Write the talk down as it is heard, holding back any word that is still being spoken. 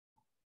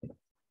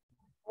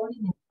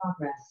Recording in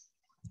progress.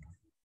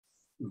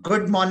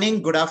 Good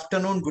morning, good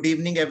afternoon, good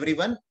evening,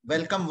 everyone.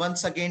 Welcome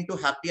once again to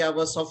Happy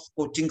Hours of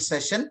Coaching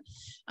session.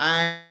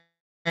 And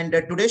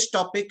today's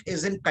topic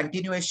is in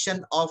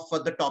continuation of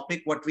the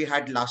topic what we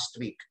had last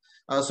week.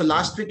 So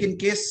last week, in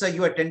case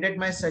you attended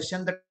my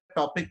session, the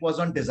topic was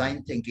on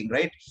design thinking,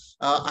 right?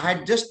 I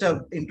had just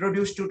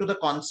introduced you to the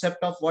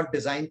concept of what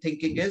design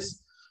thinking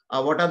is,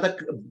 what are the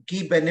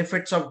key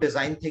benefits of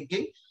design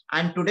thinking.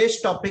 And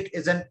today's topic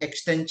is an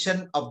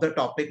extension of the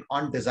topic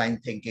on design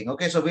thinking.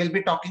 Okay, so we'll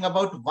be talking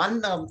about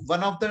one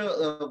of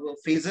the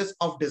phases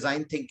of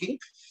design thinking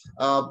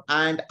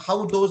and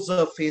how those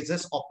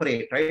phases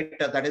operate, right?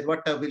 That is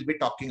what we'll be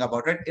talking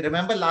about, right?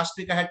 Remember last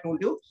week I had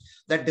told you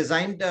that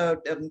design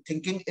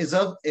thinking is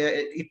a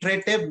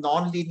iterative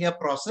non-linear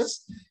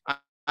process.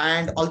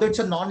 And although it's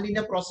a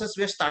non-linear process,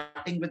 we are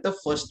starting with the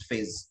first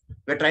phase.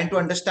 We're trying to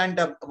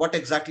understand what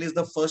exactly is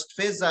the first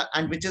phase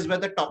and which is where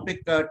the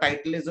topic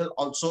title is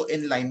also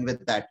in line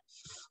with that.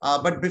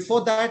 But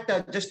before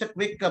that, just a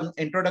quick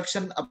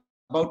introduction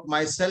about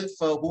myself.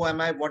 Who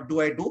am I? What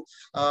do I do?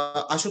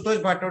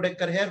 Ashutosh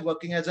Bhatodekar here,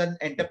 working as an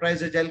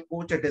enterprise agile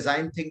coach, a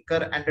design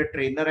thinker, and a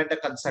trainer and a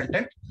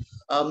consultant.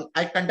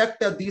 I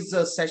conduct these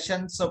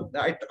sessions.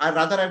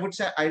 I would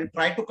say I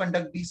try to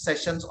conduct these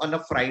sessions on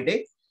a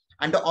Friday.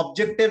 And the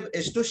objective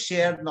is to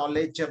share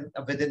knowledge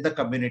within the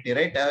community,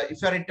 right?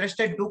 If you're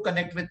interested, do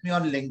connect with me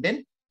on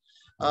LinkedIn.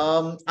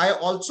 I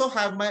also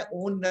have my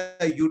own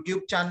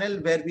YouTube channel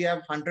where we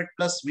have 100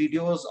 plus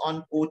videos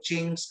on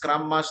coaching,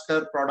 Scrum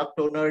Master, product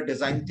owner,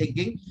 design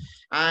thinking.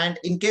 And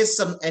in case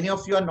any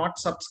of you are not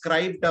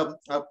subscribed,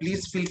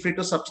 please feel free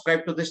to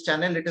subscribe to this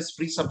channel. It is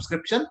free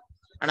subscription.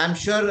 And I'm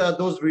sure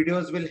those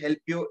videos will help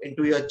you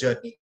into your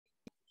journey.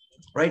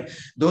 Right,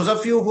 those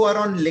of you who are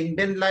on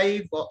LinkedIn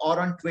Live or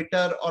on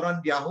Twitter or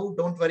on Yahoo,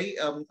 don't worry,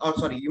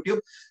 YouTube,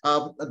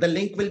 the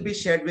link will be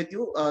shared with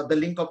you. The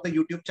link of the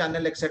YouTube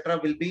channel,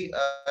 etc., will be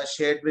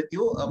shared with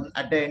you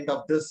at the end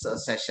of this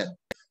session.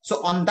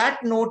 So on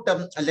that note,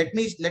 let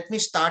me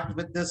start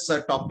with this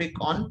topic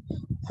on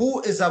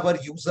who is our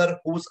user,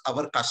 who's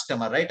our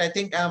customer, right? I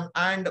think,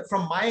 and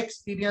from my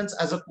experience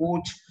as a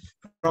coach,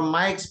 from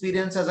my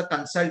experience as a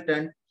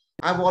consultant,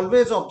 I've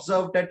always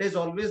observed that there's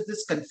always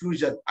this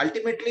confusion.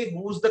 Ultimately,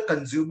 who's the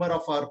consumer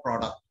of our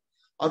product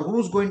or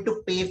who's going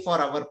to pay for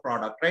our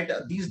product, right?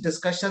 These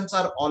discussions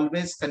are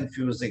always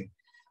confusing.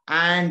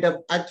 And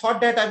I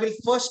thought that I will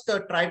first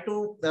try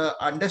to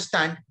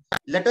understand,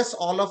 let us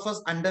all of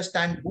us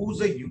understand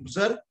who's a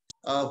user,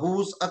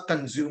 who's a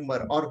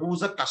consumer or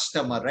who's a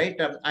customer, right?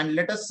 And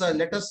let us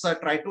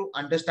try to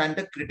understand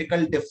the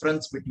critical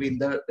difference between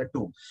the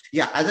two.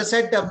 Yeah, as I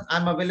said,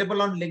 I'm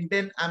available on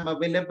LinkedIn. I'm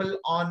available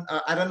on,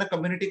 I run a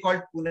community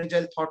called Pune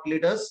Agile Thought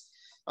Leaders.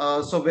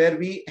 So where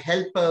we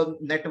help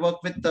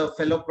network with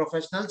fellow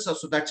professionals.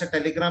 So that's a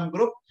Telegram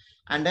group.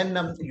 And then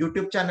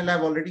YouTube channel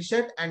I've already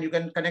shared, and you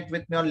can connect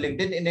with me on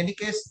LinkedIn. In any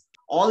case,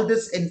 all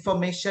this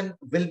information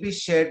will be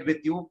shared with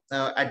you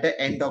at the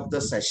end of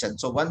the session.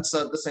 So once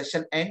the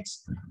session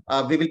ends,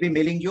 we will be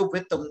mailing you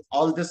with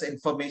all this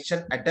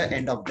information at the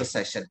end of the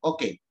session.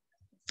 Okay.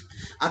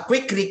 A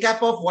quick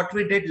recap of what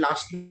we did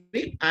last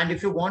week. And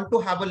if you want to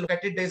have a look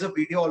at it, there's a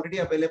video already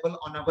available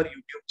on our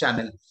YouTube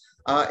channel.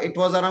 It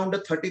was around a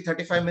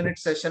 30-35 minute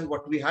session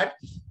what we had,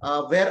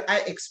 where I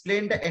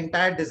explained the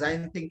entire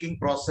design thinking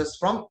process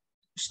from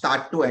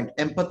start to end.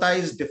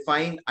 Empathize,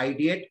 define,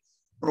 ideate,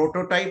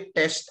 prototype,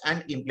 test,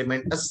 and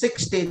implement. A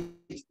 6-stage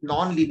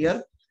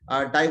non-linear,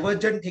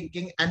 divergent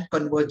thinking and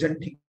convergent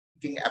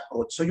thinking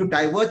approach. So you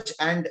diverge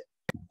and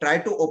try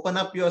to open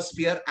up your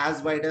sphere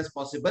as wide as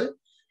possible,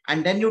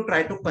 and then you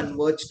try to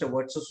converge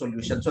towards a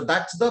solution. So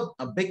that's the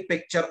big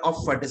picture of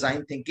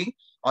design thinking,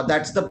 or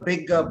that's the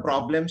big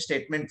problem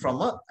statement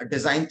from a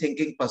design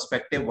thinking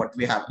perspective what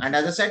we have. And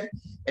as I said,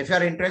 if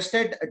you're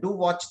interested, do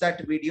watch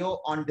that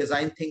video on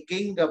design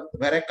thinking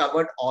where I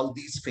covered all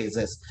these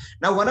phases.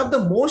 Now, one of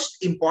the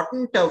most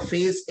important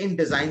phase in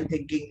design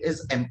thinking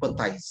is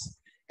empathize.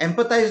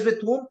 Empathize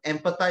with whom?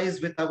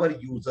 Empathize with our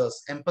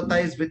users,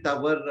 empathize with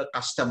our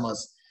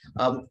customers.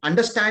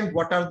 Understand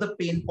what are the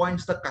pain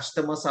points the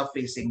customers are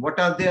facing, what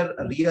are their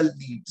real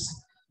needs,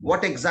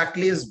 what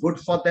exactly is good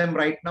for them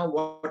right now,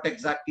 what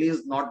exactly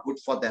is not good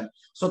for them.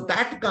 So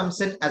that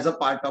comes in as a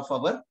part of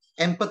our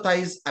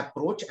empathize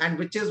approach, and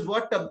which is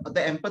what the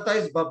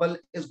empathize bubble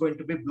is going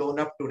to be blown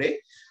up today.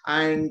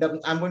 And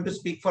I'm going to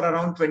speak for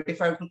around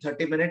 25 to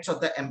 30 minutes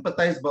of the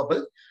empathize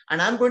bubble,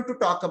 and I'm going to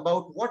talk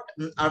about what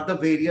are the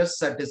various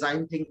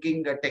design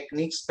thinking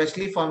techniques,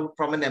 especially from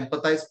an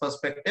empathize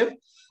perspective.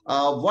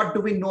 What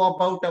do we know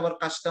about our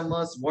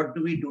customers? What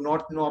do we do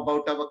not know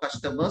about our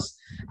customers?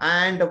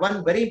 And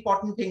one very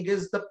important thing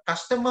is the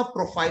customer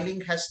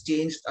profiling has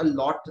changed a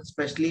lot,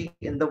 especially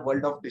in the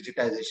world of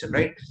digitization,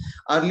 right?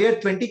 Earlier,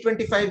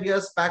 20-25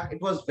 years back, it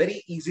was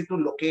very easy to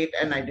locate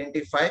and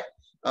identify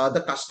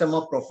the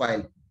customer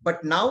profile.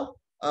 But now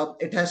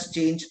it has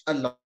changed a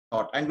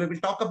lot. And we will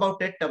talk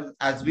about it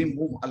as we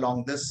move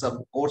along this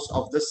course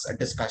of this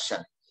discussion.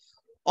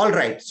 All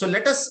right, so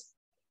let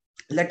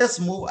us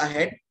move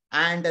ahead.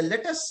 And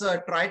let us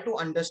try to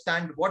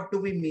understand what do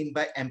we mean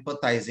by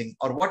empathizing,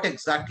 or what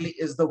exactly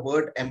is the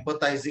word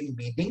empathizing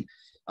meaning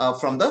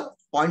from the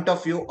point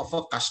of view of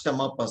a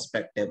customer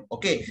perspective.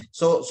 Okay,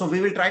 so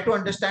we will try to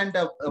understand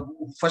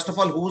first of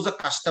all, who's a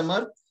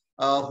customer,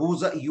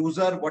 who's a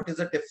user, what is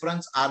the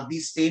difference, are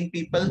these same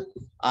people,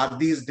 are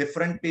these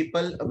different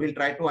people? We'll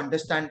try to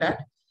understand that,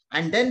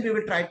 and then we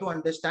will try to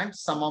understand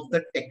some of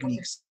the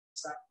techniques.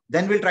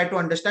 Then we'll try to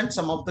understand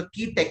some of the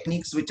key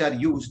techniques which are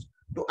used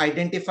to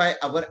identify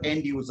our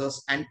end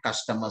users and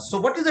customers. So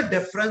what is the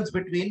difference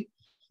between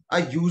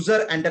a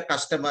user and a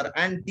customer?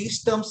 And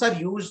these terms are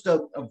used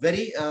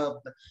very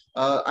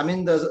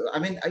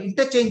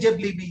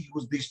interchangeably. We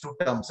use these two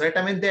terms, right?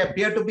 I mean, they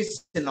appear to be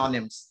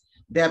synonyms,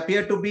 they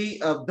appear to be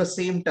the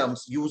same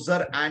terms,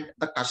 user and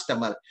the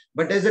customer,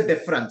 but there's a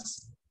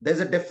difference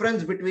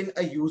between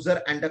a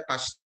user and a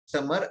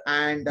customer.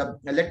 And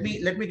let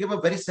me give a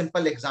very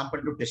simple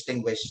example to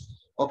distinguish.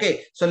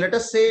 Okay, so let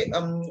us say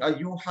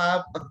you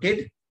have a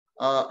kid,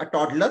 a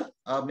toddler,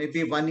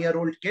 maybe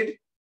 1-year-old kid,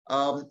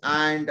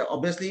 and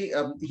obviously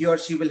he or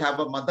she will have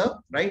a mother,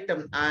 right?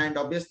 And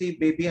obviously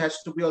baby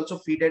has to be also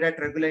feeded at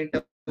regular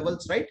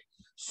intervals, right?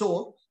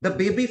 So the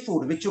baby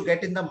food which you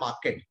get in the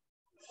market,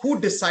 who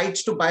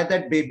decides to buy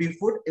that baby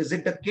food? Is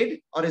it the kid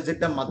or is it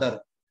the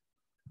mother?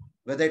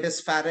 Whether it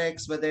is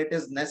Farex, whether it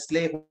is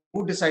Nestle,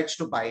 who decides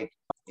to buy it?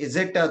 Is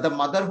it the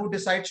mother who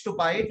decides to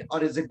buy it,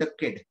 or is it the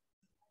kid?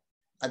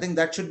 I think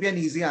that should be an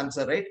easy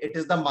answer, right? It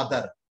is the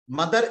mother.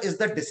 Mother is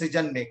the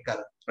decision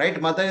maker,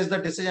 right? Mother is the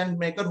decision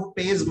maker who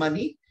pays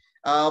money.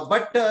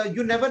 But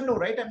you never know,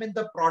 right? I mean,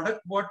 the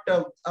product what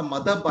a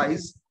mother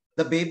buys,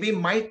 the baby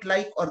might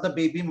like or the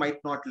baby might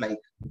not like,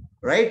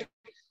 right?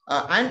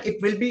 And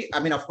it will be, I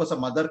mean, of course, a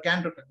mother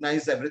can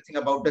recognize everything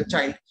about the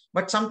child,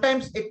 but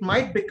sometimes it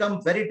might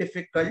become very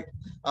difficult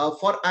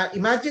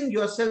imagine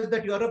yourself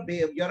that you're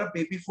a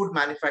baby food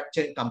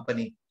manufacturing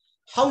company.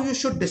 How you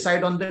should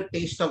decide on the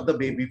taste of the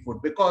baby food?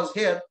 Because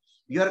here,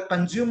 your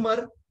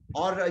consumer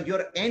or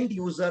your end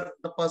user,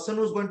 the person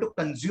who's going to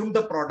consume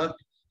the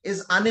product,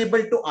 is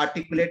unable to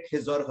articulate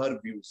his or her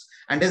views.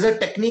 And there's a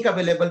technique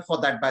available for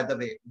that, by the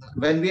way.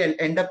 When we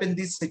end up in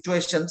these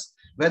situations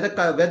where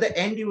the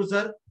end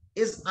user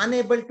is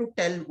unable to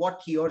tell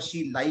what he or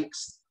she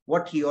likes,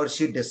 what he or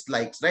she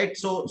dislikes, right?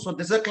 So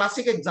this is a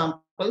classic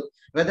example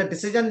where the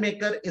decision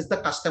maker is the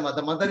customer.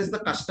 The mother is the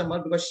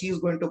customer because she is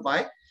going to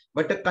buy,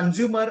 but the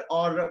consumer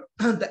or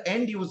the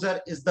end user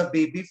is the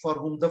baby for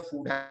whom the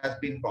food has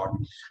been bought.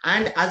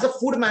 And as a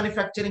food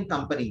manufacturing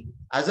company,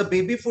 as a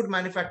baby food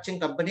manufacturing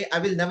company, I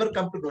will never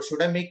come to know,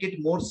 should I make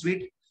it more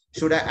sweet?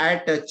 Should I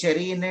add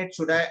cherry in it?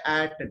 Should I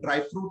add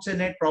dry fruits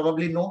in it?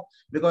 Probably no,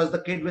 because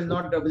the kid will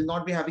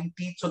not be having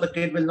teeth, so the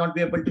kid will not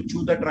be able to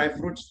chew the dry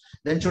fruits.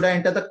 Then should I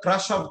enter the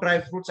crush of dry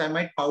fruits? I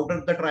might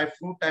powder the dry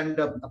fruit and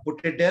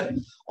put it there.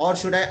 Or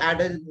should I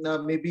add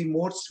maybe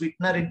more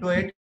sweetener into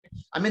it?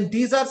 I mean,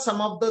 these are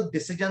some of the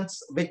decisions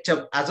which,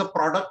 as a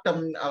product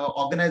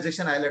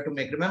organization, I'll have to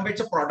make. Remember, it's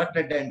a product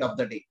at the end of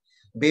the day.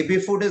 Baby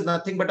food is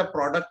nothing but a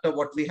product of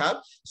what we have.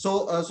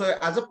 So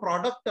as a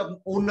product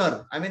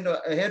owner, I mean,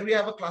 here we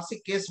have a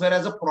classic case where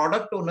as a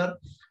product owner,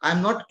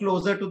 I'm not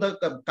closer to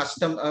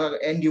the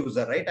end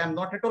user, right? I'm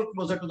not at all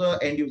closer to the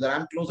end user.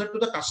 I'm closer to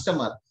the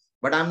customer,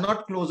 but I'm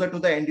not closer to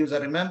the end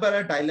user. Remember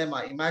a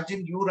dilemma.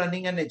 Imagine you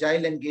running an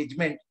agile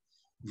engagement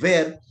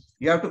where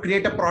you have to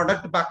create a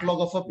product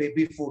backlog of a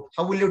baby food.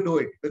 How will you do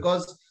it?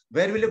 Because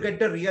where will you get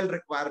the real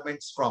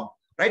requirements from?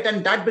 Right?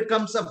 And that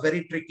becomes a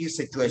very tricky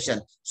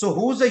situation. So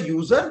who's a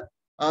user?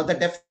 The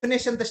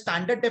definition, the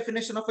standard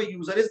definition of a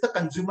user is the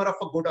consumer of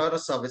a good or a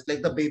service,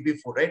 like the baby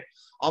food, right?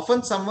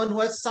 Often someone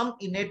who has some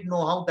innate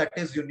know-how that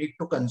is unique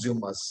to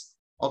consumers.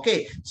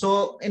 Okay,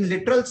 so in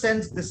literal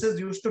sense, this is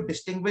used to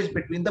distinguish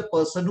between the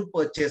person who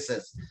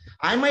purchases.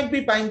 I might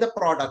be buying the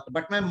product,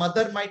 but my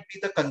mother might be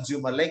the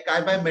consumer. Like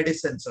I buy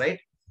medicines, right?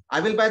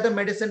 I will buy the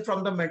medicine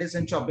from the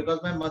medicine shop because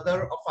my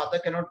mother or father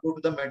cannot go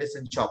to the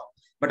medicine shop.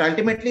 But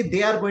ultimately,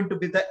 they are going to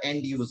be the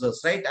end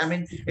users, right? I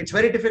mean, it's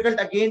very difficult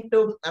again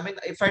to, I mean,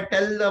 if I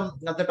tell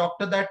the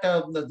doctor that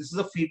this is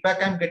a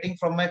feedback I'm getting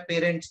from my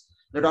parents,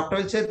 the doctor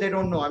will say they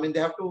don't know. I mean, they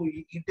have to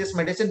eat this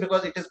medicine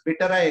because it is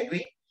bitter, I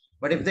agree.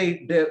 But if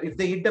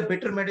they eat the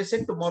bitter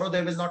medicine, tomorrow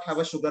they will not have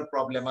a sugar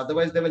problem.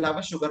 Otherwise, they will have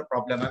a sugar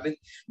problem. I mean,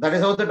 that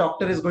is how the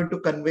doctor is going to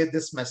convey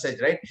this message,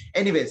 right?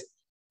 Anyways,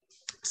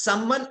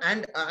 someone,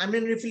 and I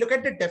mean, if you look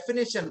at the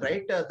definition,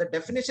 right, the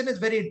definition is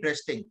very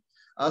interesting.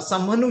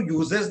 Someone who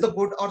uses the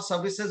good or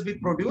services we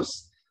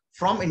produce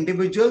from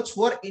individuals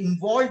who are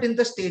involved in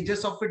the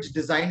stages of its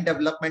design,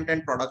 development,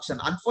 and production.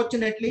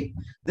 Unfortunately,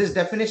 this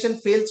definition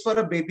fails for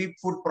a baby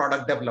food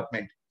product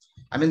development.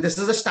 I mean, this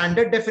is a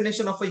standard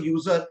definition of a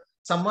user,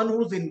 someone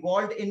who's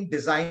involved in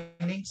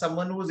designing,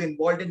 someone who's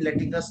involved in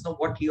letting us know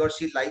what he or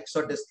she likes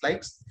or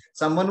dislikes,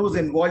 someone who's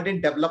involved in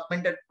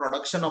development and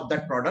production of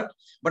that product.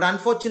 But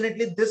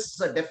unfortunately, this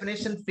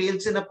definition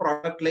fails in a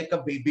product like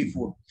a baby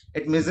food.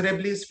 It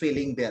miserably is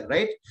failing there,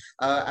 right?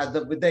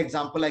 With the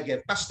example I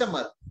gave,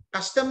 customer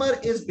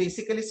is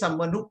basically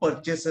someone who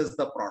purchases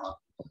the product.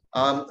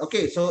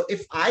 Okay, so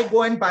if I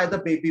go and buy the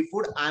baby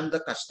food, I'm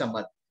the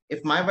customer.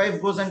 If my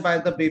wife goes and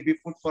buys the baby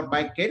food for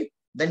my kid,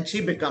 then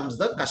she becomes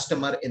the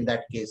customer in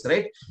that case,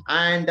 right?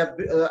 And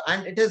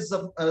it is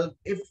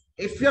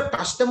if your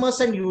customers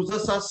and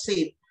users are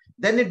same,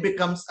 then it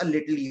becomes a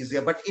little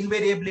easier. But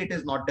invariably, it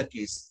is not the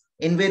case.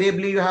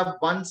 Invariably, you have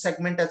one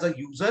segment as a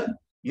user,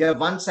 you have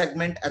one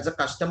segment as a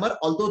customer,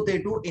 although they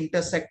do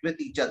intersect with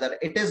each other.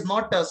 It is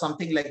not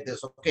something like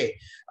this. Okay,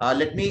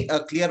 let me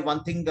clear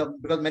one thing,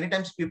 because many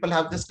times people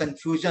have this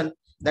confusion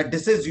that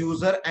this is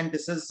user and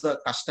this is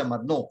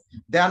customer. No,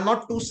 they are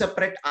not two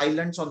separate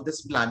islands on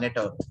this planet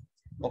Earth.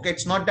 Okay,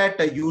 it's not that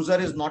a user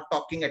is not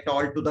talking at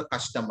all to the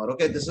customer.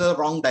 Okay, this is a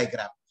wrong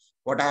diagram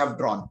what I have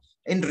drawn.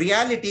 In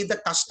reality, the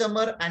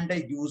customer and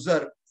the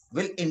user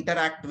will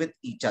interact with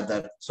each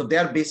other. So they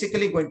are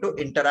basically going to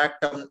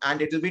interact,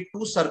 and it will be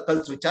two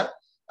circles which are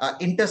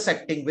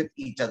intersecting with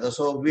each other.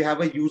 So we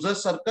have a user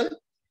circle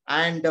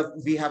and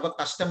we have a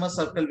customer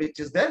circle which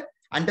is there.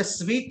 And the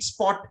sweet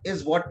spot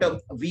is what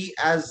we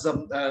as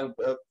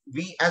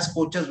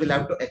coaches will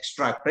have to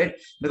extract, right?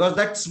 Because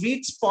that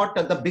sweet spot,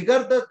 the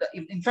bigger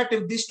in fact,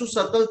 if these two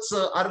circles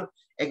are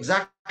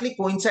exactly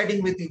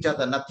coinciding with each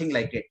other, nothing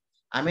like it.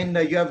 I mean,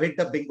 you have hit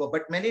the bingo,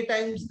 but many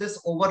times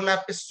this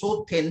overlap is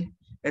so thin.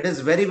 It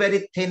is very,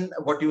 very thin.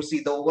 What you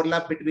see, the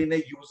overlap between a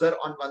user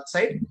on one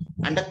side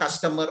and a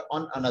customer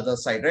on another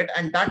side, right?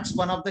 And that's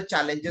one of the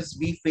challenges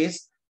we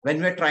face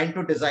when we're trying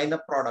to design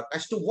a product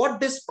as to what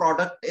this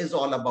product is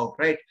all about,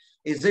 right?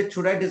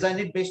 Should I design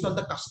it based on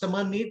the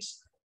customer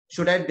needs?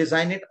 Should I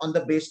design it on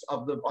the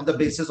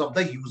basis of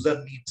the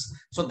user needs?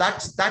 So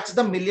that's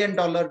the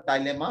 $1,000,000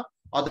 dilemma,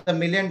 or the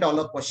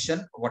 $1,000,000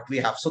 question what we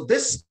have. So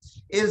this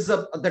is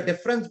the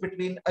difference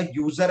between a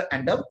user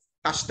and a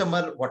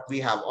customer what we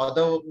have, or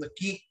the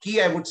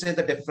key I would say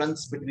the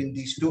difference between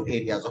these two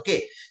areas.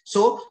 Okay,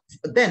 so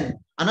then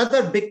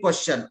another big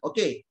question,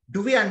 okay,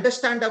 do we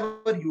understand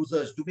our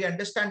users? Do we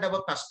understand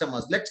our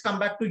customers? Let's come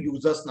back to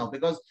users now,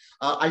 because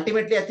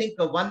ultimately I think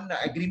one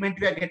agreement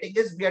we are getting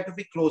is we have to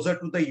be closer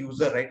to the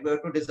user, right? We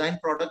have to design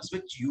products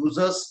which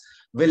users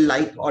will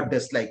like or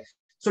dislike.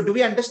 So do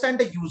we understand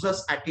the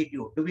user's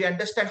attitude? Do we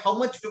understand how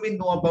much do we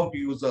know about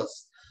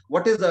users?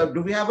 What is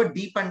do we have a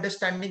deep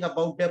understanding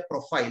about their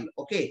profile?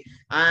 Okay,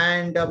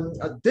 and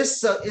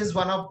this is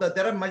one of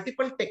there are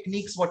multiple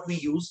techniques what we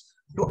use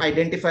to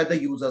identify the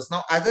users.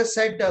 Now, as I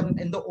said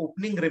in the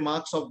opening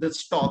remarks of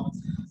this talk,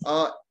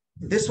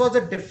 this was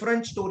a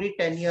different story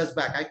 10 years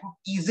back. I could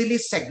easily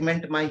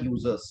segment my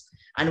users,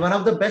 and one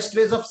of the best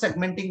ways of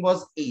segmenting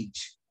was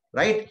age,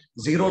 right?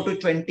 0 to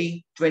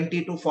 20,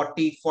 20 to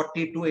 40,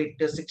 40 to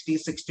 80, 60,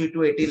 60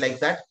 to 80, like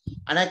that.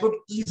 And I could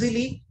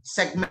easily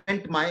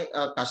segment my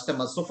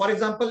customers. So for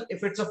example,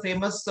 if it's a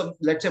famous,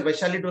 let's say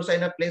Vaishali Dosa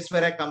in a place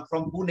where I come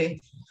from,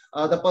 Pune,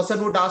 the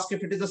person would ask,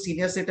 if it is a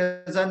senior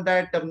citizen,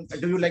 that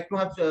do you like to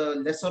have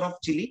lesser of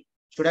chili?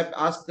 Should I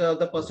ask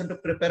the person to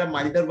prepare a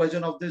milder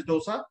version of this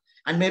dosa?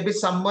 And maybe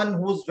someone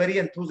who's very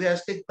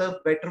enthusiastic, the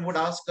waiter would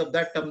ask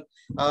that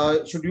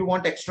should you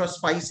want extra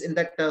spice in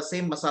that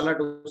same masala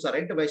dosa,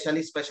 right? The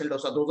Vaishali special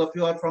dosa. Those of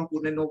you who are from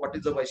Pune know what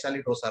is the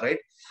Vaishali dosa, right?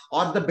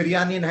 Or the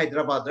biryani in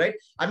Hyderabad, right?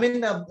 I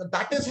mean,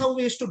 that is how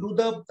we used to do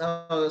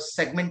the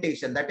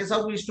segmentation. That is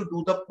how we used to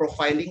do the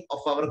profiling of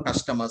our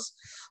customers.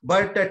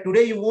 But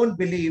today you won't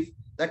believe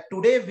that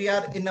today we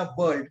are in a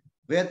world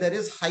where there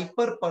is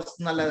hyper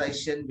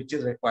personalization which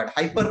is required.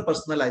 Hyper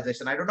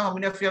personalization. I don't know how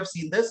many of you have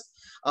seen this.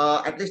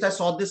 At least I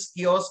saw this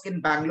kiosk in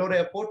Bangalore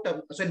airport.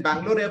 So in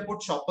Bangalore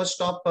airport, Shopper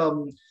Stop,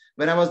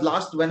 when I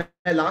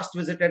last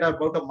visited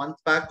about a month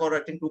back, or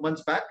I think 2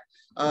 months back,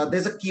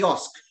 there's a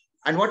kiosk.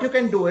 And what you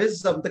can do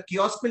is the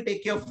kiosk will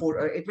take your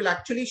photo. It will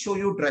actually show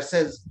you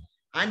dresses,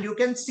 and you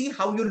can see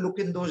how you look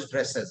in those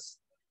dresses.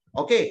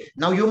 Okay.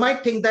 Now you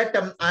might think that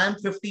I am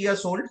 50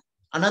 years old.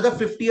 Another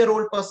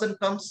 50-year-old person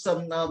comes,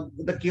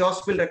 the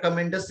kiosk will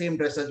recommend the same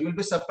dresses. You will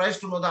be surprised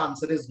to know the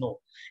answer is no.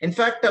 In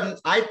fact,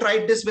 I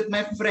tried this with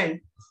my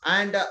friend,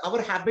 and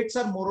our habits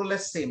are more or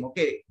less same.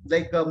 Okay,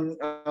 like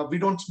we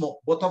don't smoke.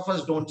 Both of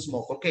us don't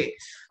smoke. Okay,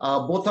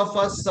 both of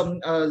us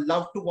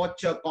love to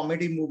watch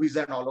comedy movies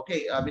and all.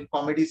 Okay, I mean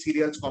comedy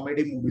serials,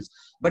 comedy movies.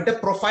 But the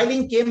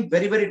profiling came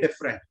very, very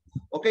different.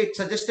 Okay, it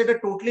suggested a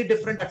totally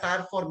different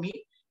attire for me.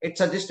 It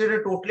suggested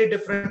a totally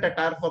different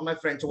attire for my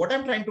friend. So what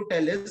I'm trying to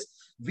tell is,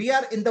 we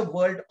are in the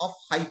world of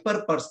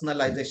hyper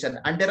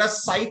personalization, and there are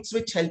sites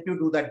which help you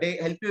do that. They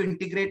help you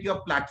integrate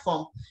your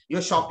platform,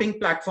 your shopping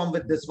platform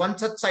with this. One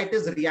such site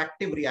is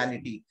Reactive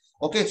Reality.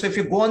 Okay, so if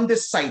you go on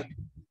this site,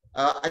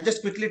 I'll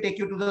just quickly take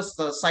you to the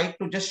site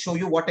to just show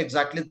you what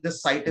exactly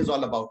this site is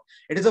all about.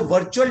 It is a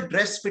virtual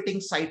dress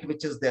fitting site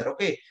which is there.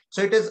 Okay,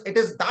 so it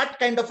is that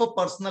kind of a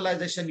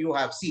personalization you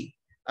have.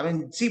 I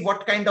mean, see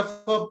what kind of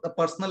a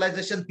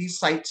personalization these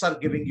sites are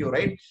giving you,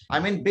 right?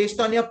 I mean, based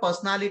on your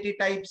personality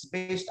types,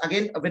 based,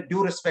 again, with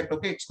due respect,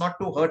 okay, it's not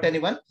to hurt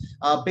anyone,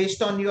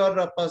 based on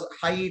your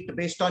height,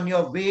 based on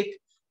your weight,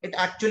 it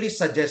actually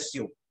suggests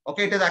you.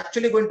 Okay, it is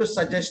actually going to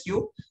suggest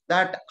you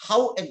that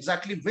how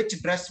exactly which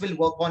dress will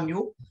work on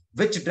you,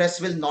 which dress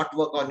will not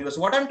work on you.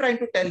 So what I'm trying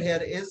to tell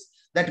here is,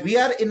 that we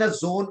are in a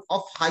zone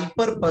of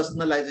hyper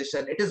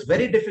personalization. It is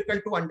very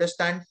difficult to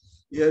understand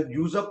your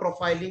user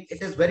profiling.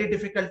 It is very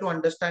difficult to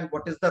understand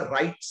what is the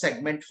right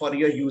segment for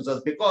your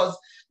users, because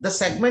the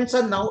segments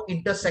are now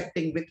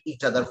intersecting with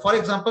each other. For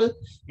example,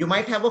 you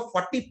might have a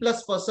 40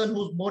 plus person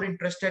who's more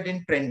interested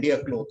in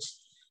trendier clothes,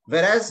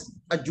 whereas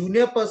a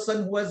junior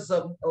person who's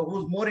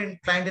more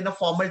inclined in a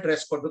formal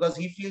dress code, because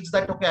he feels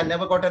that, okay, I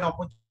never got an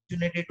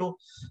opportunity to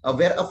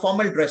wear a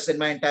formal dress in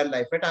my entire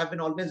life, right? I've been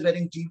always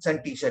wearing jeans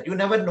and t-shirt. You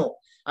never know.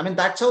 I mean,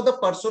 that's how the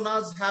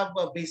personas have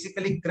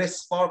basically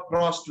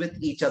crossed with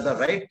each other,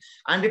 right?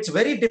 And it's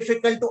very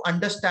difficult to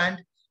understand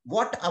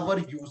what our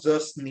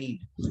users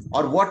need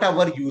or what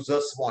our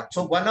users want.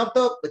 So one of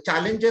the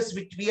challenges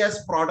which we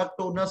as product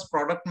owners,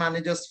 product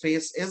managers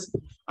face is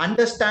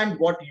understand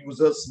what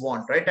users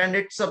want, right? And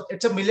it's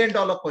a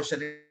million-dollar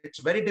question.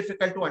 It's very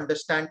difficult to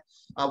understand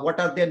what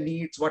are their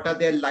needs, what are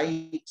their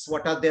likes,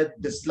 what are their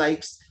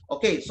dislikes.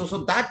 Okay, so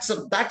that's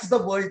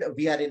the world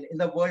we are in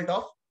the world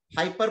of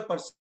hyper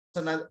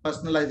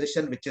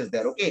personalization, which is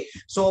there. Okay,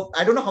 so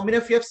I don't know how many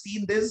of you have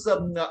seen this. I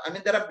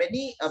mean, there are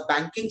many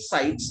banking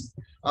sites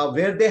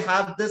where they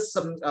have this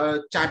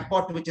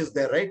chatbot which is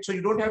there, right? So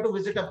you don't have to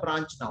visit a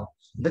branch now.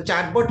 The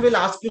chatbot will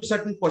ask you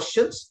certain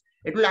questions.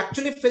 It will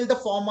actually fill the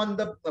form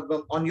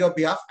on your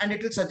behalf, and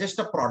it will suggest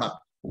a product.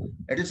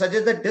 It will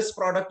suggest that this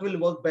product will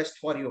work best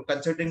for you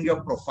considering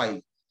your profile.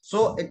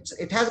 So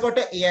it has got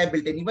an AI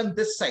built in. Even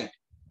this site,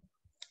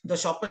 the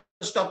Shopper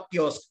Stop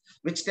kiosk,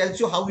 which tells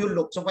you how you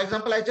look. So for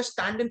example, I just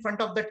stand in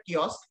front of that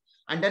kiosk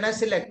and then I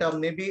select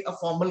maybe a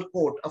formal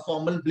coat, a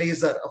formal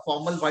blazer, a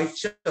formal white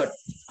shirt,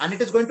 and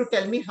it is going to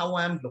tell me how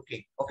I am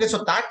looking. Okay,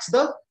 so that's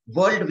the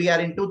world we are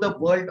into, the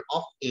world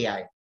of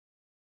AI.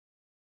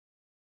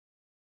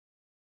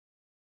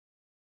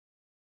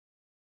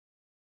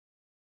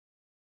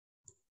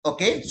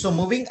 Okay, so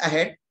moving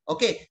ahead.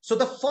 Okay, so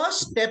the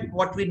first step,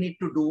 what we need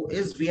to do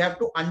is we have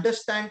to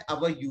understand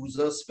our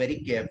users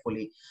very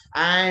carefully,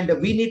 and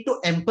we need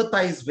to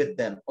empathize with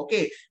them.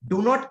 Okay,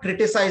 do not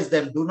criticize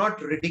them, do not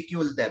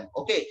ridicule them.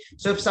 Okay,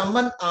 so if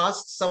someone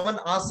asks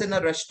in a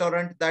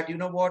restaurant that, you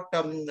know what,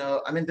 I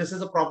mean, this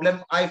is a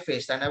problem I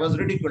faced and I was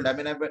ridiculed. I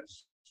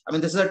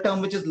mean, this is a term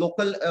which is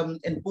local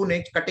in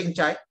Pune, cutting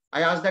chai.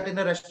 I asked that in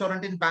a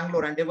restaurant in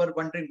Bangalore, and they were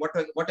wondering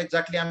what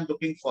exactly I'm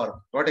looking for,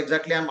 what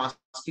exactly I'm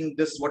asking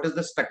this, what is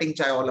this cutting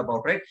chai all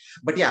about, right?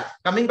 But yeah,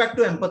 coming back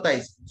to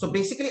empathize. So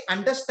basically,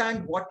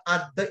 understand what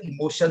are the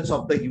emotions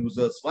of the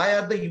users. Why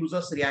are the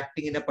users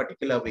reacting in a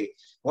particular way?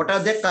 What are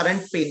their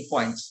current pain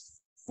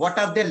points? What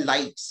are their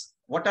likes?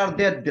 What are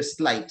their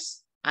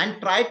dislikes? And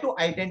try to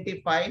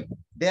identify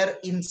their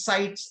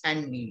insights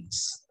and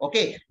needs.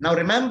 Okay. Now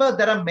remember,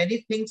 there are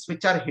many things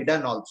which are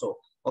hidden also.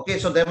 Okay,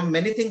 so there are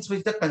many things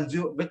which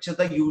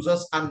the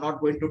users are not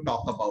going to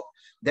talk about.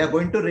 They are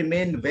going to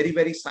remain very,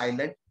 very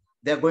silent.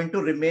 They are going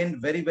to remain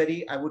very,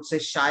 very, I would say,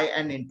 shy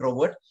and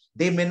introvert.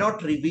 They may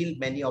not reveal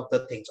many of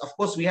the things. Of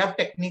course, we have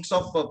techniques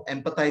of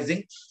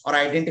empathizing or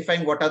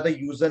identifying what are the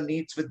user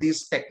needs with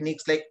these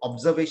techniques like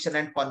observation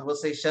and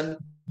conversation,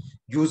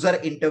 user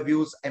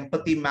interviews,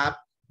 empathy map,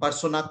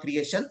 persona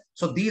creation.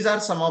 So these are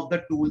some of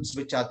the tools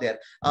which are there.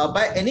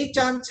 By any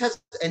chance,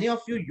 has any of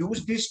you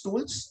used these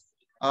tools?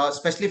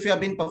 Especially if you have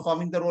been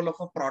performing the role of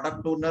a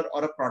product owner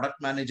or a product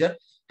manager.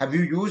 Have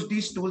you used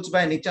these tools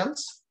by any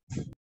chance?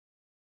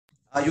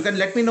 You can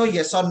let me know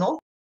yes or no.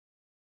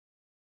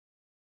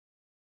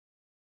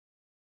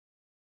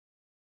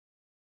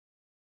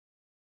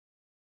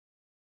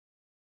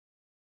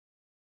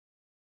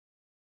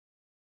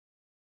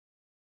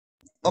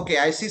 Okay,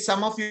 I see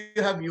some of you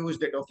have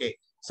used it. Okay,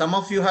 some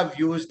of you have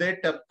used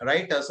it,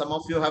 right? Some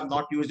of you have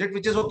not used it,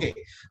 which is okay.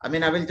 I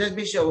mean, I will just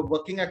be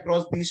working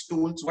across these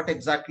tools. What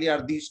exactly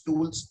are these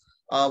tools?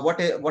 What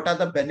are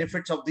the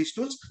benefits of these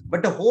tools?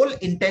 But the whole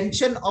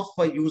intention of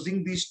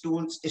using these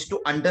tools is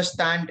to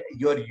understand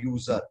your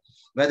user,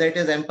 whether it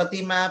is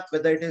empathy map,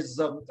 whether it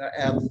is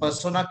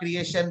persona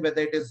creation,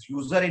 whether it is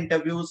user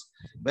interviews,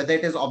 whether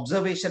it is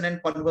observation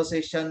and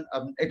conversation.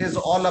 It is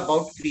all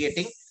about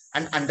creating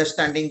and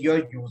understanding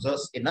your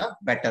users in a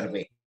better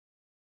way.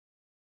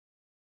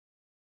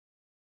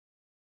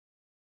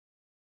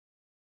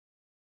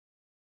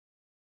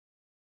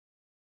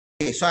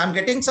 Okay, so I'm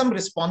getting some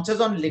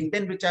responses on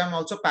LinkedIn, which I'm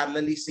also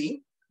parallelly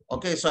seeing.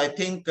 Okay, so I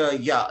think,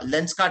 yeah,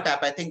 Lenskart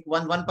app. I think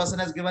one person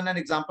has given an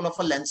example of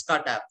a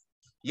Lenskart app.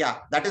 Yeah,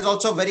 that is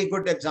also a very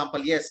good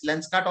example. Yes,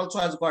 Lenskart also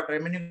has got, I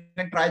mean, you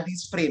can try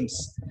these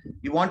frames.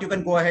 You want, you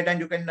can go ahead and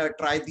you can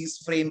try these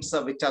frames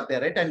which are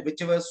there, right? And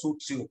whichever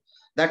suits you.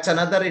 That's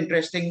another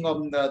interesting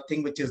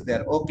thing which is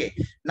there. Okay.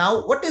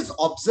 Now, what is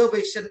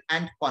observation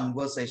and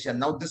conversation?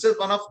 Now, this is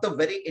one of the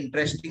very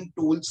interesting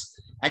tools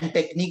and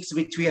techniques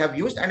which we have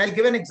used. And I'll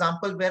give an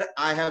example where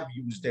I have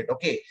used it.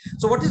 Okay.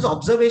 So what is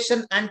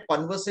observation and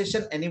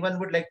conversation? Anyone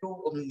would like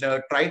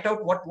to try it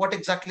out? What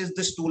exactly is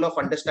this tool of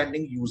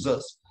understanding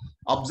users?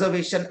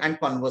 Observation and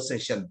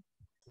conversation.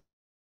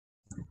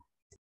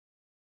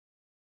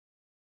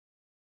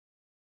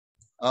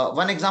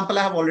 One example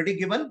I have already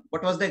given.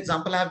 What was the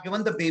example I have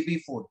given? The baby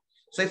food.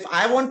 So if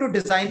I want to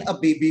design a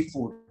baby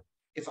food,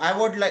 If I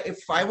would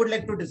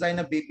like to design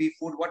a baby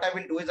food, what I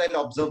will do is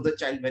I'll observe the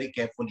child very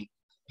carefully.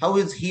 How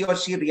is he or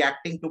she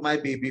reacting to my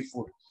baby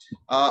food?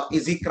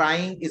 Is he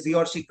crying? Is he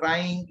or she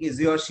crying? Is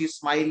he or she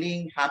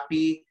smiling,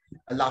 happy,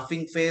 a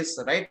laughing face,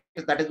 right?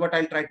 That is what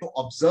I'll try to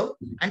observe.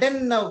 And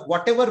then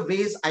whatever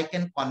ways I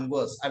can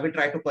converse, I will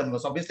try to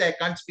converse. Obviously, I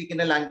can't speak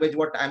in a language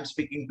what I'm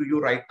speaking to you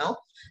right now.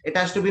 It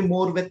has to be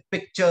more with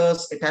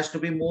pictures. It has to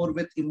be more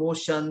with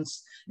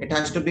emotions. It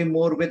has to be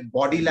more with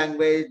body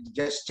language,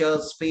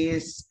 gestures,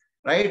 face,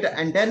 right?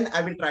 And then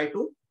I will try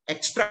to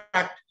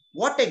extract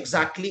what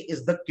exactly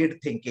is the kid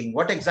thinking,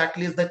 what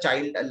exactly is the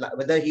child,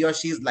 whether he or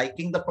she is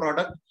liking the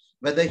product,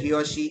 whether he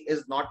or she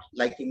is not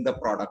liking the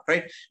product,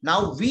 right?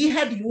 Now, we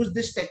had used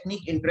this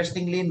technique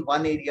interestingly in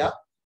one area,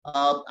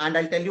 and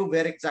I'll tell you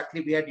where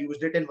exactly we had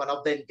used it in one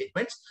of the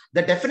engagements.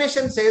 The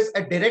definition says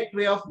a direct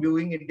way of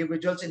viewing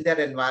individuals in their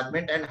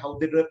environment and how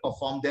they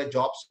perform their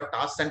jobs or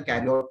tasks and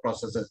carry out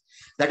processes.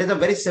 That is a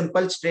very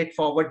simple,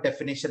 straightforward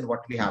definition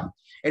what we have.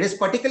 It is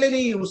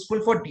particularly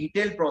useful for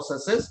detailed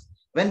processes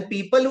when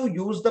people who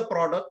use the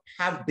product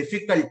have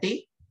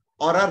difficulty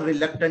or are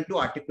reluctant to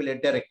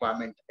articulate their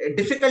requirement.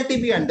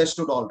 Difficulty we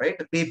understood, all right.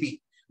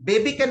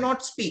 Baby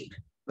cannot speak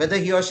whether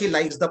he or she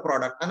likes the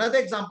product. Another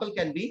example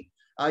can be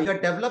you're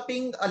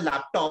developing a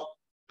laptop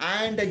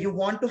and you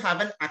want to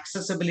have an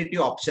accessibility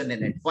option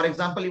in it. For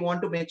example, you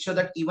want to make sure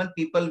that even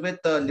people with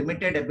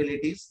limited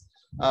abilities,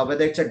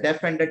 whether it's a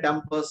deaf and a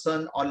dumb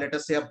person, or let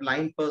us say a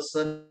blind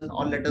person,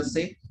 or let us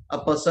say a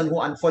person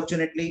who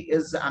unfortunately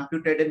is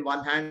amputated in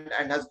one hand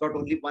and has got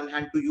only one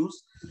hand to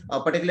use,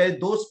 particularly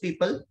those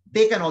people,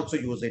 they can also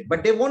use it,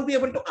 but they won't be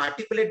able to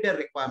articulate their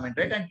requirement,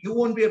 right? And you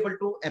won't be able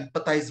to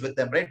empathize with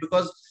them, right?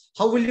 Because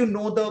how will you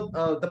know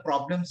the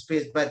problems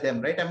faced by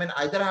them, right? I mean,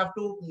 either have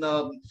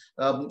to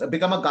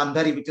become a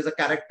Gandhari, which is a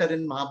character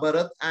in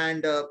Mahabharata,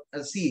 and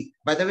see,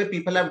 by the way,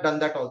 people have done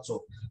that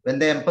also. When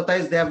they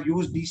empathize, they have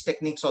used these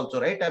techniques also,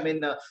 right? I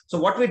mean, so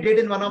what we did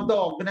in one of the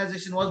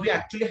organization was we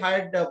actually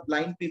hired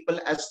blind people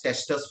as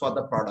testers for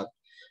the product.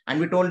 And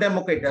we told them,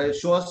 okay,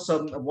 show us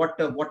what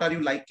are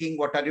you liking,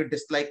 what are you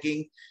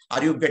disliking,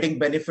 are you getting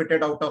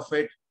benefited out of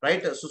it,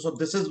 right? So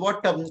this is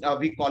what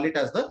we call it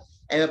as the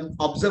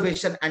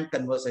observation and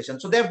conversation.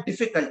 So they have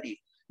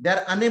difficulty, they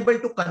are unable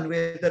to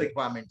convey the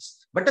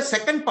requirements. But the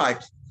second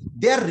part,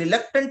 they are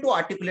reluctant to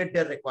articulate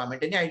their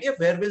requirement. Any idea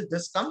where will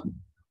this come?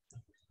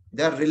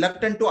 They are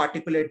reluctant to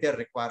articulate their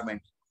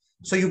requirement.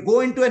 So you go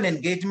into an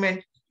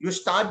engagement, you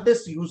start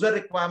this user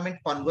requirement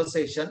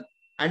conversation,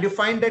 and you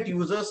find that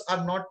users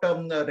are not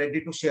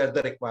ready to share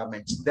the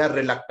requirements. They are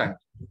reluctant.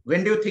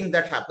 When do you think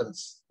that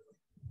happens?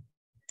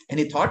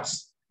 Any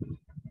thoughts?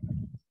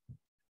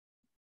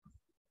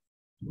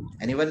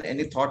 Anyone,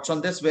 any thoughts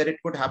on this, where it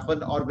could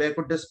happen, or where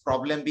could this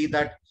problem be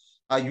that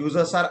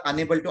users are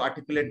unable to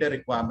articulate their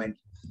requirement?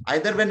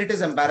 Either when it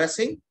is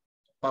embarrassing,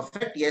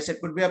 perfect, yes,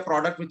 it could be a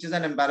product which is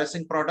an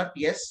embarrassing product,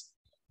 yes,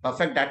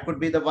 perfect, that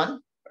could be the one.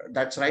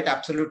 That's right,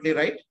 absolutely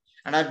right.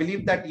 And I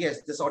believe that,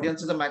 yes, this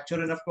audience is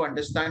mature enough to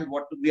understand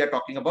what we are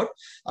talking about.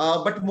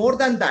 But more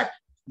than that,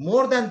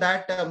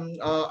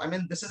 I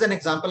mean, this is an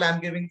example I'm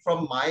giving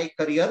from my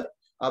career.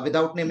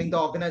 Without naming the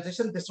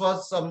organization, this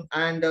was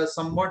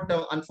somewhat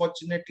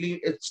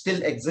unfortunately it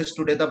still exists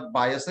today, the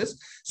biases.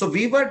 So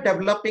we were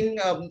developing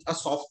a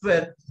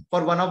software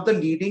for one of the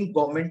leading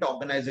government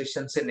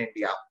organizations in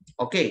India.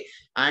 Okay,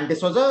 and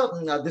this was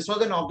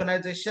an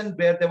organization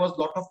where there was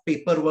a lot of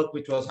paperwork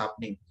which was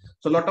happening.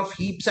 So a lot of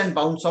heaps and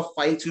bounds of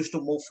files used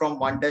to move from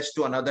one desk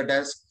to another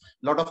desk.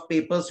 A lot of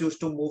papers used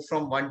to move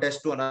from one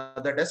desk to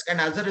another desk, and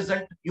as a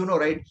result, you know,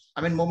 right,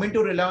 I mean, moment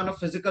you rely on a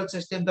physical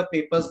system, the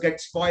papers get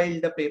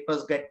spoiled, the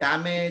papers get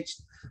damaged,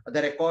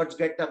 the records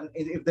get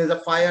if there's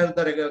a fire,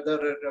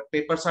 the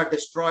papers are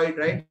destroyed,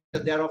 right?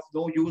 They are of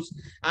no use.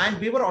 And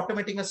we were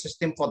automating a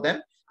system for them.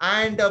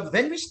 And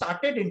when we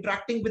started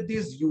interacting with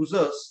these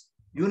users,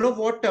 you know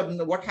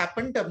what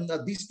happened?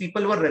 These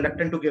people were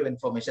reluctant to give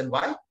information.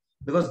 Why?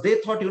 Because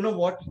they thought, you know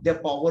what, their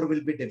power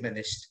will be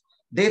diminished.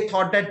 They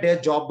thought that their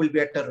job will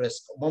be at a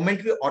risk.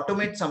 Moment we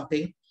automate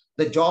something,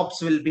 the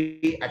jobs will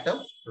be at a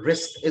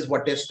risk, is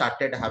what they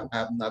started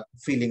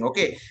feeling.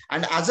 Okay,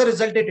 and as a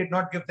result, they did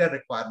not give their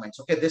requirements.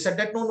 Okay, they said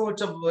that no,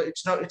 it's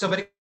a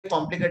very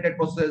complicated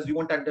process. You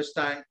won't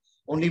understand.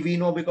 Only we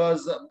know,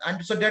 because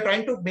and so they're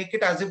trying to make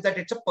it as if that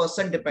it's a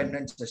person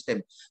dependent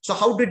system. So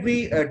how did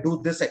we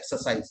do this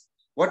exercise?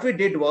 What we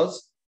did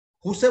was,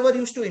 whosoever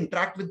used to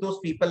interact with those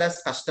people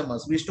as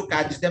customers, we used to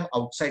catch them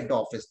outside the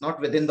office, not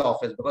within the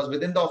office, because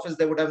within the office,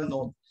 they would have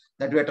known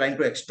that we are trying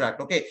to extract.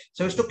 Okay,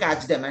 so we used to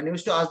catch them and we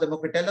used to ask them,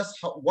 okay, tell us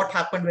what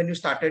happened when you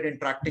started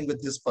interacting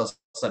with this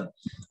person.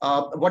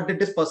 What did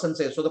this person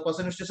say? So the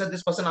person used to say,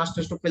 this person asked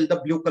us to fill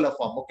the blue color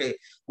form. Okay,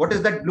 what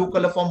is that blue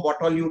color form?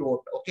 What all you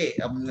wrote? Okay,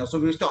 so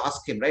we used to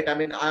ask him, right? I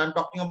mean, I'm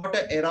talking about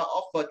an era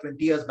of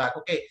 20 years back.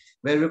 Okay,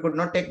 where we could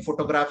not take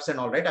photographs and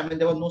all, right? I mean,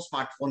 there were no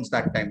smartphones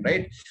that time,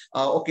 right?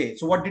 Okay,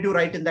 so what did you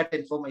write in that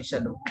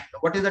information?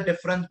 What is the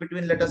difference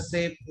between, let us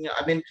say,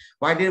 I mean,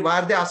 why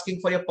are they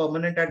asking for your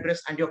permanent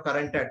address and your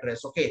current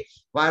address? Okay,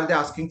 why are they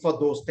asking for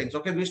those things?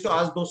 Okay, we used to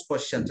ask those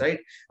questions, right?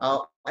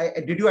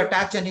 Did you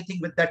attach anything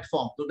with that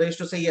form? So they used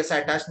to say, yes, I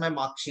attached my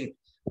mark sheet,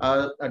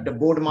 the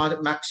board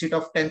mark sheet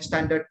of 10th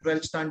standard,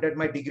 12th standard,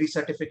 my degree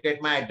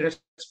certificate, my address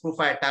proof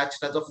I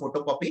attached as a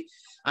photocopy,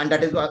 and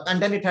that is what,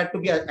 and then it had to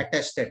be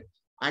attested.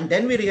 And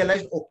then we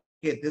realized,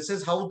 okay, this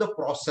is how the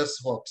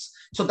process works.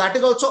 So that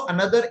is also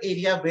another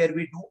area where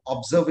we do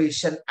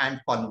observation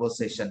and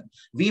conversation.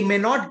 We may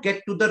not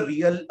get to the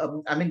real,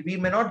 we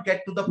may not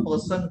get to the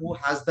person who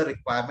has the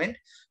requirement,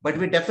 but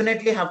we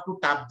definitely have to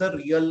tap the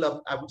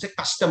real, I would say,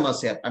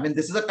 customers here. I mean,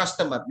 this is a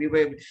customer.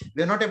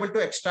 We're not able to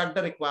extract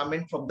the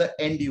requirement from the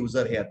end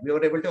user here. We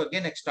were able to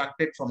again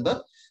extract it from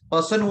the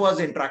person who was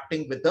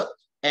interacting with the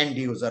end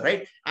user,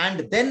 right?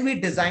 And then we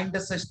designed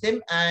the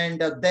system,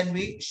 and then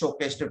we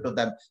showcased it to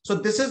them. So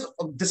this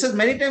is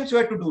many times you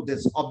have to do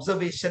this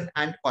observation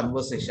and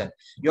conversation.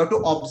 You have to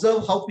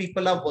observe how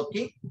people are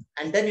working,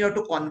 and then you have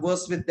to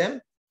converse with them.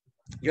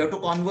 You have to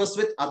converse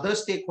with other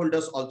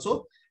stakeholders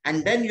also,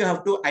 and then you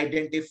have to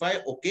identify,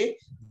 okay,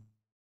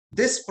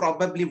 this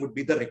probably would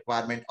be the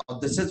requirement, or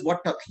this is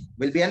what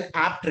will be an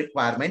apt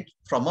requirement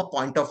from a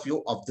point of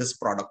view of this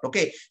product.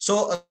 Okay,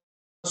 so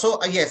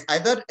yes,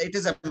 either it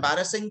is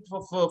embarrassing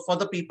for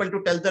the people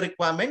to tell the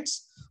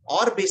requirements,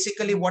 or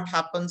basically what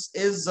happens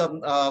is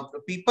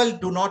people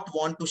do not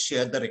want to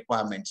share the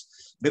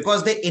requirements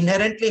because they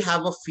inherently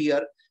have a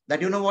fear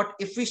that, you know what,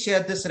 if we share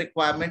this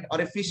requirement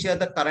or if we share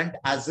the current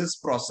as is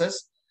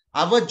process,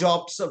 our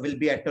jobs will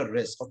be at a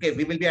risk. Okay,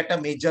 we will be at a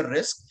major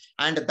risk,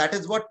 and that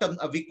is what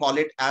we call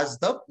it as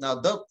the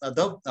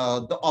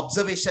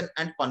observation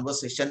and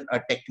conversation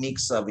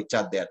techniques which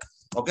are there.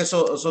 Okay,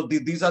 so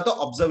these are the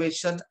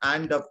observation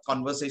and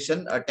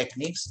conversation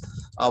techniques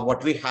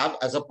what we have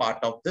as a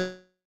part of this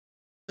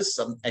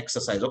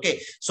exercise.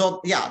 Okay, so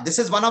yeah, this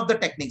is one of the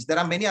techniques. There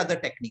are many other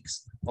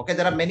techniques. Okay,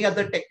 there are many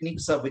other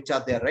techniques which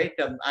are there, right?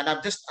 And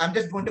I'm just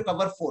going to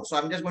cover 4, so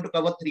I'm just going to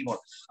cover 3 more.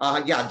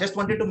 Yeah, just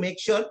wanted to make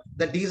sure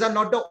that these are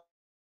not the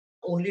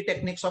only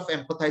techniques of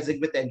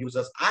empathizing with end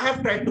users. I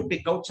have tried to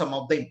pick out some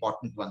of the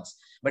important ones,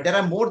 but there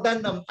are more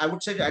than, I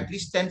would say, at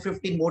least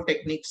 10-15 more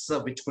techniques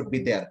which could be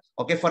there,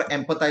 okay, for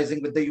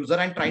empathizing with the user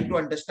and trying to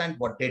understand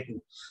what they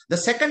do. The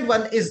second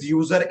one is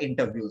user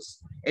interviews.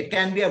 It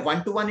can be a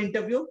one-to-one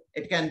interview.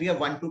 It can be a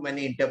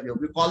one-to-many interview.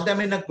 We call them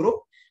in a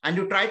group, and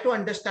you try to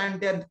understand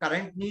their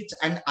current needs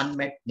and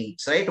unmet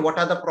needs, right? What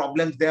are the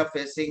problems they are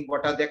facing?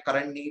 What are their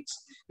current needs?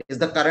 Is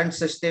the current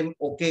system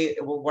okay?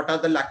 What are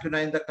the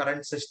lacunae in the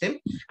current system?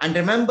 And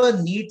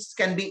remember, needs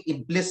can be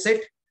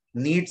implicit,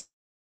 needs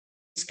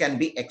can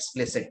be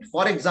explicit.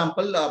 For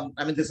example,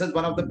 this is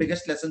one of the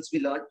biggest lessons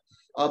we learned.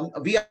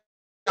 We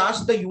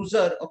asked the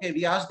user, okay,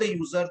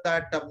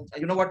 that,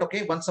 you know what,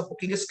 okay, once a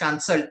booking is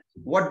cancelled,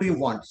 what do you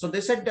want? So they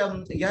said,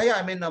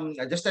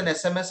 just an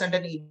SMS and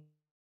an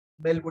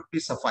email would be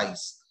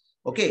suffice.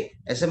 Okay,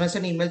 SMS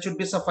and email should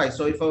be suffice.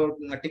 So if a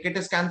ticket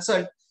is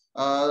cancelled,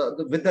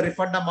 with the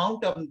refund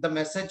amount, the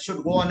message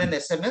should go on an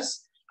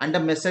SMS and the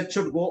message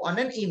should go on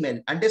an email.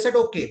 And they said,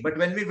 okay, but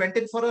when we went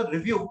in for a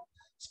review,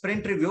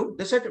 sprint review,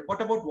 they said,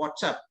 what about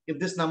WhatsApp? If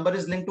this number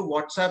is linked to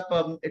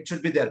WhatsApp, it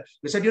should be there.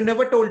 We said, you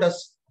never told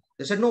us.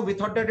 They said, no, we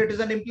thought that it is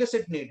an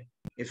implicit need.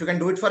 If you can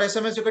do it for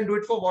SMS, you can do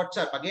it for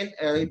WhatsApp. Again,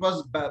 it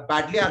was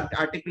badly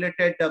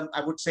articulated,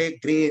 I would say,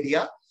 gray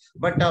area.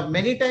 But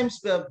many times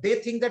they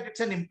think that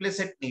it's an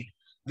implicit need.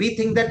 We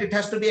think that it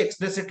has to be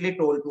explicitly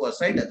told to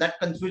us, right? That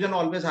confusion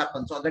always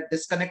happens, or that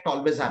disconnect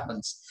always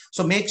happens.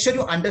 So make sure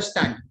you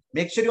understand.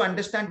 Make sure you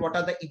understand what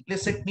are the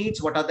implicit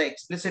needs, what are the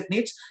explicit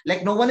needs.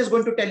 Like, no one is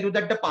going to tell you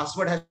that the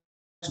password has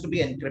to be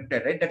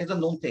encrypted, right? That is a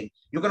known thing.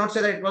 You cannot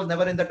say that it was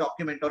never in the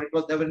document or it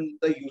was never in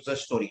the user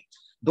story.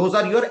 Those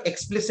are your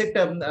explicit,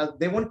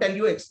 they won't tell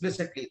you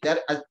explicitly.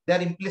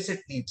 They're implicit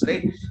needs,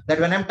 right? That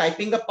when I'm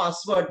typing a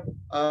password,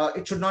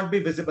 it should not be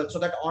visible, so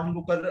that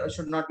onlooker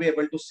should not be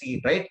able to see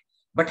it, right?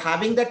 But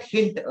having that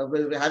hint,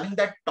 having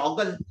that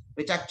toggle,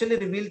 which actually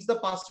reveals the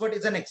password,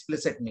 is an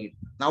explicit need.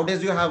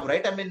 Nowadays you have,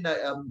 right?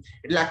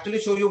 It'll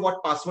actually show you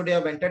what password you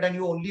have entered, and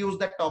you only use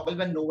that toggle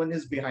when no one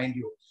is behind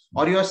you,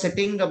 or you are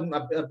sitting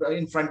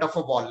in front of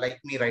a wall like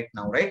me right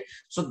now, right?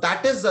 So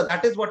that is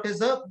what is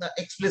the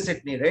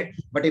explicit need, right?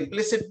 But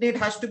implicit need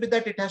has to be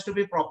that it has to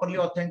be properly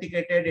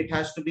authenticated, it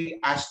has to be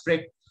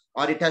asterisk,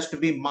 or it has to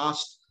be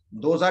masked.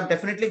 Those are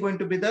definitely going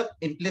to be the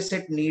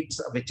implicit needs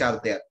which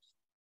are there.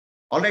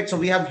 All right, so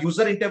we have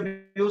user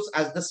interviews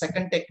as the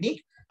second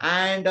technique,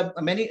 and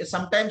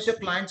sometimes your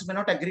clients may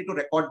not agree to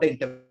record the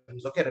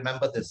interviews. Okay,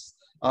 remember this.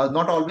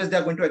 Not always they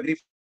are going to agree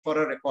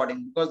for a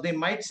recording, because they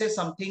might say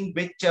something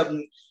which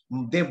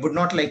they would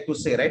not like to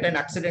say, right? And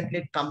accidentally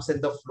it comes in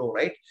the flow,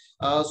 right?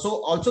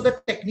 So also the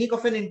technique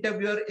of an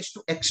interviewer is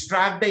to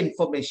extract the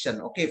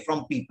information, okay,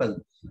 from people.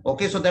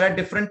 Okay, so there are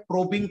different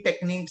probing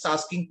techniques,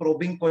 asking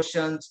probing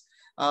questions.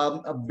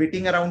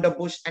 beating around a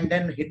bush and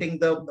then hitting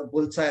the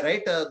bullseye,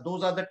 right?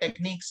 Those are the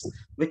techniques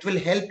which will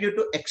help you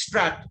to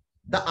extract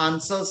the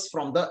answers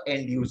from the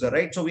end user,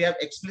 right? So we have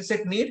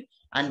explicit need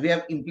and we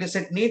have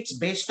implicit needs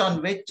based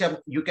on which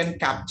you can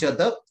capture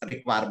the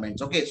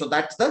requirements. Okay, so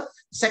that's the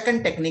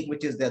second technique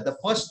which is there. The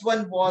first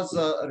one was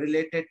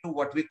related to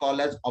what we call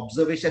as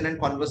observation and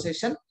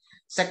conversation.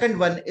 Second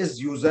one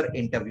is user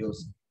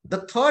interviews.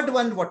 The third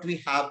one, what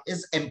we have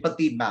is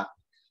empathy map.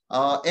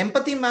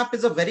 Empathy map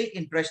is a very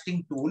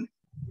interesting tool.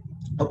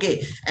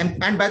 Okay,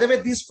 and by the way,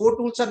 these four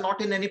tools are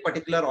not in any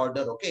particular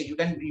order. Okay, you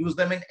can use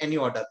them in any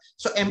order.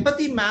 So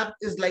empathy map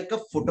is like a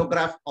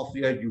photograph of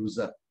your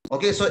user.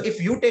 Okay, so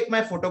if you take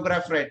my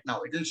photograph right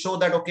now, it will show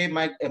that, okay,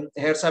 my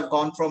hairs have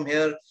gone from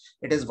here,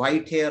 it is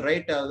white hair,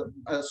 right?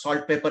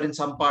 Salt pepper in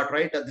some part,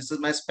 right? This is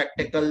my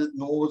spectacle,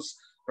 nose,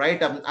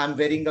 right? I'm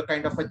wearing a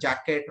kind of a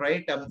jacket,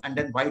 right? And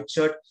then white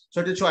shirt. So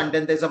it will show, and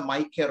then there's a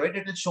mic here, right?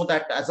 It will show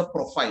that as a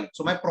profile.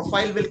 So my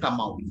profile will come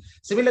out.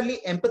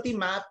 Similarly, empathy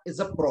map is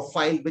a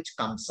profile which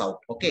comes out.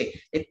 Okay,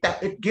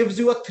 it gives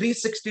you a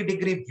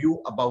 360-degree view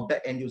about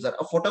the end user.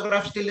 A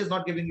photograph still is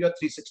not giving you a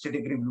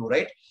 360-degree view,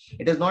 right?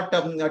 It is not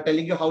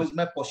telling you how is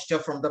my posture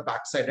from the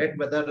backside, right?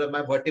 Whether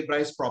my vertebra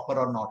is proper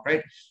or not,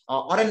 right?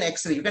 Or an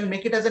X-ray. You can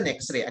make it as an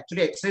X-ray.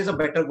 Actually, X-ray is a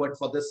better word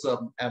for this.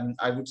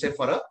 I would say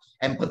for a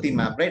empathy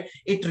map, right?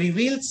 It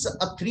reveals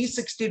a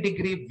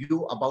 360-degree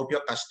view about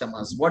your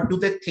customers. What do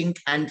they think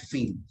and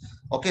feel?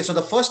 Okay, so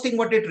the first thing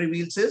what it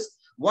reveals is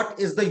what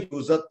is the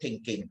user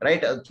thinking,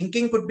 right?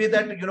 Thinking could be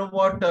that, you know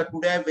what,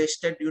 today I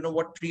wasted,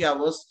 3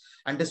 hours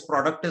and this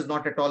product is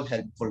not at all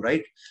helpful,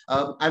 right?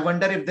 I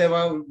wonder if there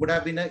would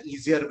have been an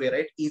easier way,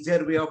 right?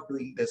 Easier way of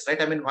doing this, right?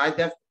 I mean, why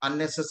they have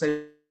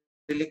unnecessarily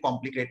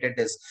complicated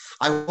this.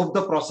 I hope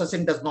the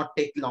processing does not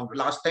take long.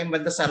 Last time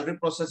when the salary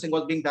processing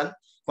was being done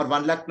for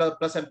 1 lakh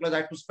plus employees, I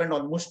had to spend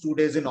almost 2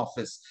 days in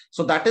office.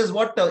 So that is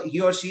what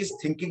he or she is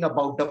thinking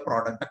about the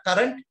product. The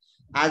current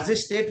as a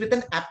state with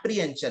an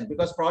apprehension,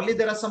 because probably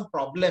there are some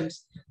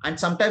problems and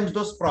sometimes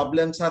those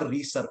problems are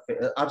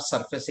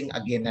surfacing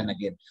again and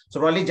again. So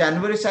probably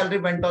January salary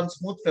went on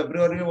smooth,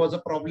 February was a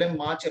problem,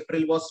 March,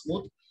 April was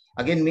smooth.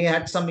 Again, May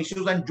had some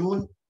issues, and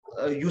June,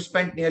 you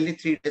spent nearly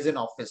 3 days in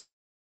office.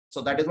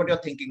 So that is what you're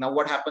thinking. Now,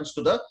 what happens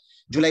to the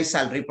July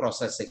salary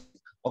processing?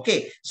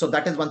 Okay, so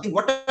that is one thing.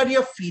 What are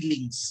your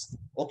feelings?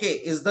 Okay,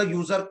 is the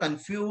user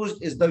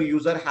confused? Is the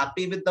user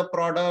happy with the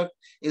product?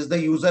 Is the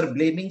user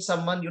blaming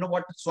someone? You know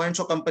what, so and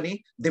so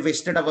company, they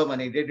wasted our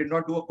money. They did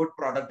not do a good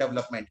product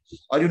development.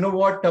 Or you know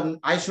what,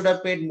 I should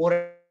have paid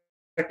more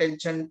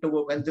attention to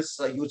when this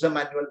user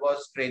manual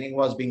training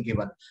was being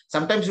given.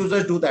 Sometimes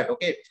users do that.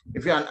 Okay,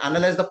 if you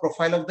analyze the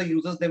profile of the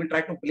users, they will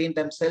try to blame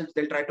themselves.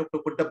 They'll try to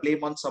put the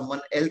blame on someone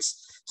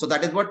else. So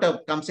that is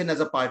what comes in as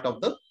a part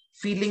of the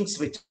feelings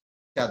which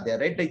are there,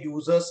 right? The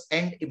user's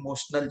end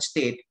emotional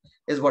state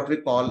is what we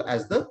call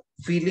as the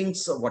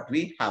feelings of what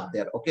we have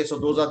there. Okay, so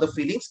those are the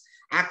feelings.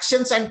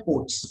 Actions and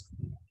quotes.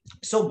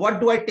 So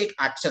what do I take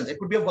actions? It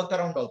could be a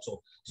workaround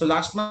also. So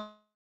last month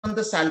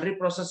the salary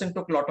processing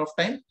took a lot of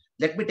time.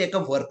 Let me take a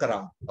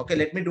workaround. Okay,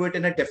 let me do it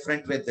in a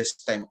different way this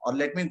time, or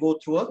let me go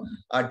through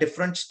a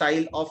different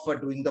style of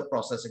doing the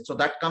processing. So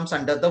that comes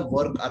under the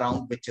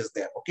workaround which is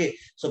there. Okay,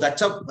 so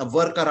that's a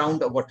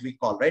workaround of what we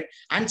call, right?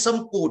 And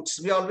some quotes.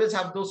 We always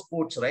have those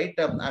quotes, right?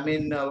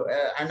 And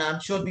I'm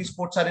sure these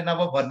quotes are in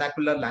our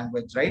vernacular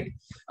language, right?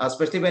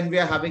 Especially when we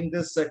are having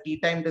this tea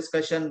time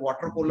discussion,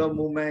 water cooler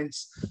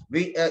movements,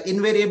 we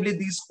invariably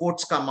these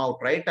quotes come out,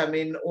 right? I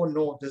mean, oh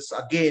no, this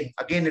again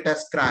it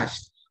has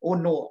crashed. Oh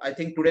no, I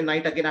think today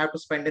night again I have to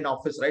spend in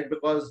office, right?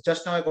 Because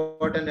just now I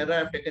got an error,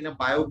 I've taken a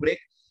bio break,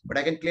 but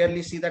I can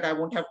clearly see that I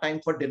won't have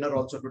time for dinner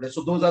also today.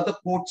 So those are the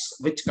quotes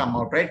which come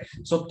out, right?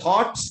 So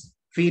thoughts,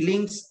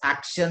 feelings,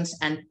 actions,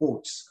 and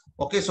quotes.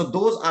 Okay, so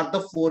those are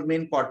the four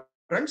main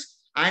quadrants.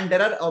 And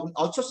there are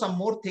also some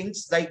more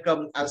things like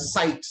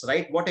sights,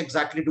 right? What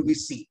exactly do we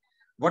see?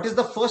 What is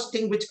the first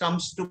thing which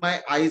comes to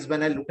my eyes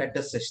when I look at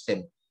the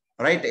system?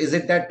 Right? Is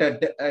it that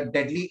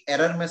deadly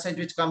error message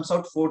which comes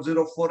out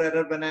 404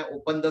 error when I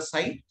open the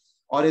site?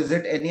 Or is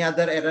it any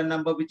other error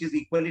number which is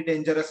equally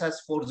dangerous as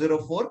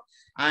 404?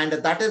 And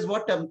that is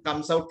what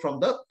comes out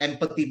from the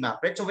empathy map,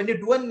 right? So when you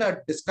do a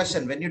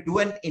discussion, when you do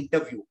an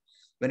interview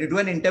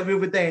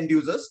with the end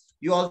users,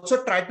 you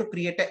also try to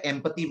create an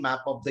empathy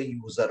map of the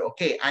user,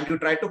 okay? And you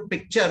try to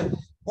picture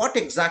what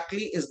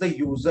exactly is the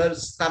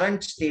user's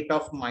current state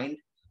of mind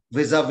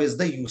vis-a-vis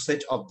the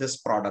usage of this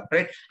product,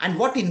 right? And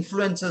what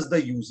influences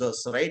the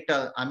users, right?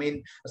 I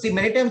mean, see,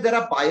 many times there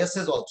are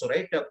biases also,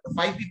 right?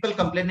 5 people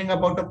complaining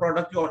about a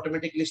product, you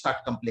automatically start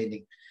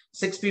complaining.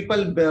 6 people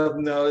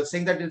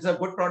saying that it's a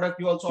good product,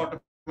 you also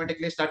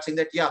automatically start saying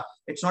that, yeah,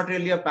 it's not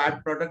really a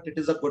bad product, it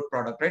is a good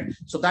product, right?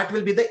 So that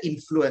will be the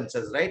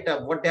influences, right?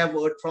 What they have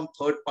heard from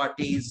third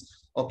parties,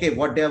 okay,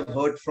 what they have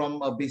heard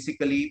from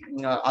basically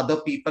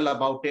other people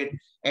about it,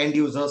 end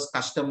users,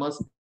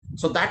 customers.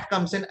 So that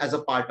comes in as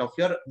a part of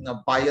your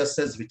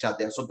biases which are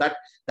there. So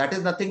that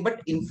is nothing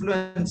but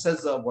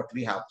influences what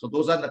we have. So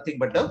those are nothing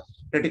but the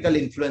critical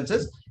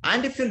influences.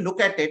 And if you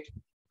look at it,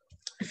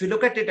 if you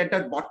look at it at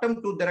the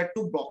bottom two, there are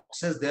two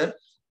boxes there,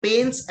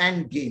 pains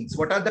and gains.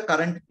 What are the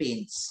current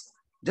pains?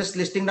 Just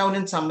listing down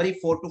in summary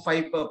 4 to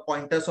 5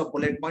 pointers or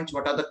bullet points.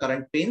 What are the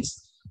current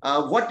pains?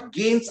 What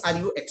gains are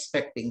you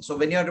expecting? So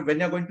when you're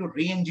going to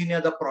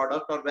re-engineer the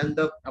product, or when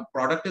the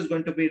product is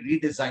going to be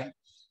redesigned,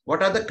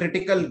 what are the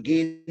critical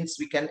gains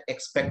we can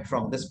expect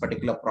from this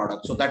particular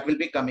product? So that will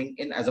be coming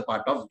in as a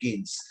part of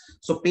gains.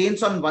 So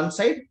pains on one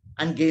side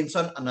and gains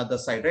on another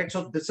side, right?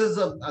 So this is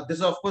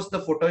of course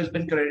the photo has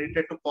been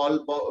credited to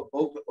Paul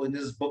Bogue in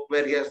his book,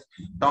 where he has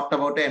talked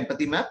about an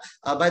empathy map.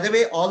 By the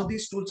way, all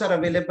these tools are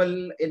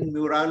available in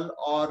Mural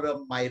or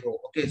Miro.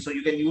 Okay, so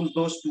you can use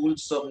those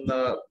tools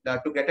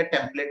to get a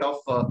template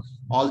of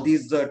all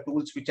these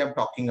tools which I'm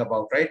talking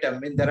about, right? I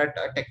mean, there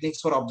are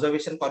techniques for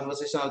observation,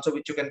 conversation also,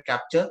 which you can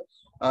capture.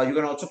 You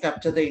can also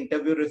capture the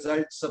interview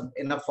results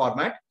in a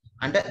format,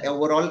 and the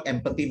overall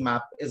empathy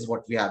map is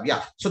what we have.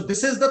 Yeah. So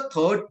this is the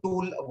third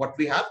tool what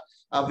we have,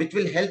 which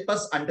will help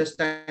us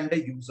understand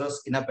the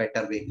users in a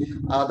better way.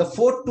 The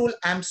fourth tool,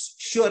 I'm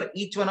sure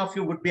each one of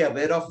you would be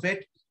aware of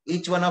it.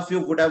 Each one of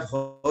you would have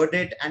heard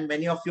it, and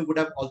many of you would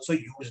have also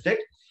used it.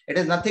 It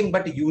is nothing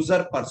but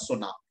user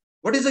persona.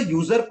 What is a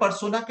user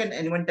persona? Can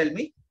anyone tell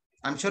me?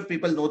 I'm sure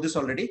people know this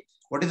already.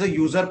 What is a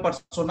user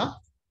persona?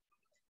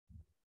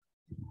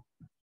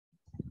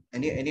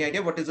 Any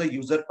idea what is a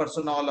user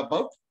persona all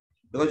about?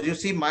 Because you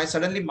see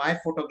suddenly my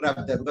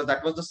photograph there, because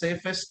that was the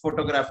safest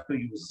photograph to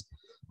use,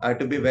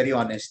 to be very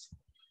honest.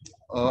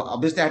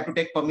 Obviously I had to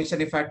take permission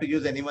if I had to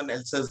use anyone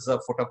else's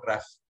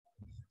photograph.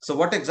 So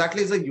what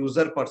exactly is a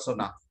user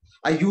persona?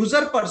 A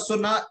user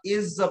persona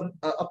is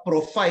a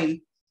profile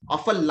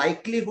of a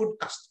likelihood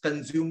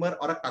consumer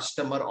or a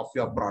customer of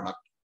your product.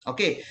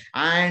 Okay,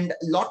 and a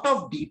lot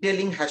of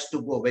detailing has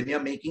to go when you're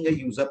making a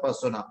user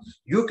persona.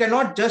 You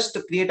cannot just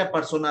create a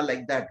persona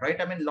like that,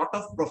 right? I mean, a lot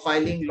of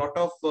profiling, lot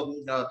of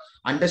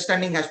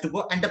understanding has to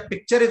go, and the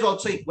picture is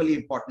also equally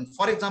important.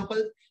 For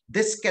example,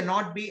 this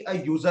cannot be a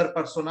user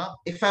persona.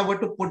 If I were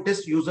to put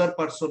this user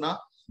persona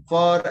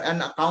for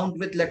an account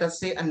with, let us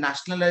say, a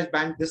nationalized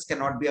bank, this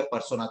cannot be a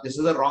persona. This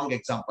is a wrong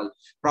example.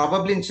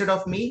 Probably instead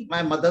of me,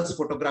 my mother's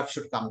photograph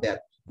should come there,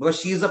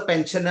 because she is a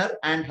pensioner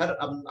and her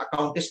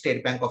account is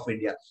State Bank of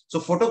India. So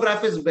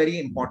photograph is very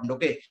important.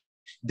 Okay,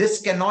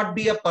 this cannot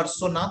be a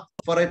persona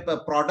for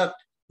a product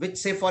which,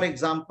 say for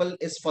example,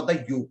 is for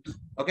the youth.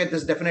 Okay,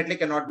 this definitely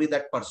cannot be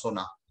that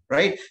persona,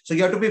 right? So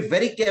you have to be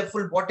very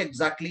careful what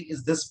exactly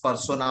is this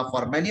persona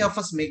for. Many of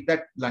us make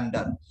that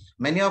blunder.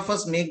 Many of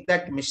us make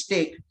that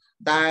mistake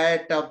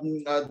that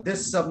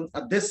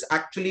this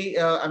actually,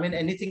 I mean,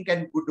 anything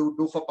can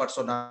do for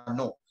persona.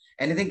 No,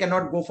 anything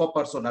cannot go for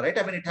persona, right?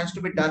 I mean, it has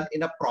to be done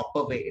in a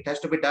proper way. It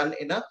has to be done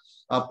in a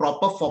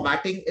proper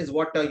formatting is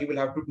what you will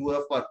have to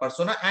do for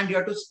persona. And you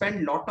have to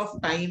spend a lot of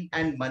time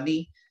and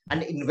money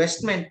and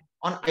investment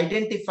on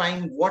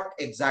identifying what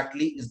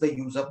exactly is the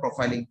user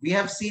profiling. We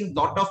have seen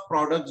a lot of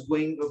products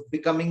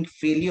becoming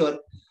failure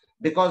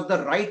because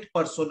the right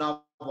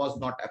persona was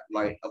not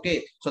applied.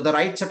 Okay, so the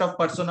right set of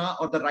persona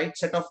or the right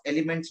set of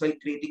elements while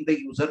creating the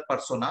user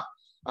persona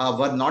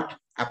were not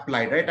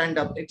applied, right? And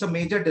it's a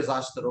major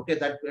disaster. Okay,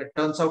 that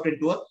turns out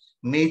into a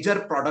major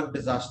product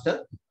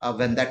disaster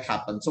when that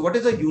happens. So what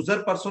is a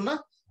user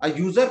persona? A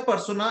user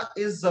persona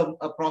is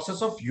a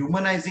process of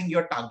humanizing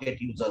your target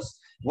users.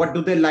 What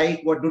do they like?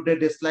 What do they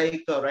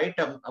dislike? Right?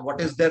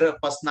 What is their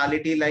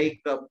personality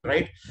like?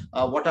 Right?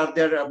 What are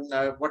their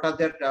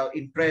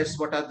interests?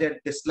 What are their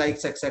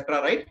dislikes,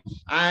 etc. Right?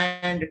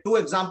 And two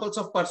examples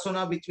of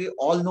persona which we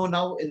all know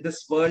now in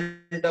this world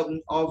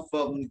of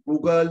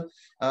Google,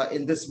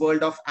 in this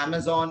world of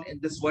Amazon, in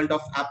this world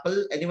of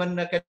Apple. Anyone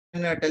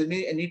can tell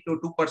me any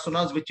two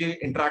personas which you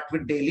interact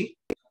with daily?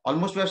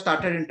 Almost we have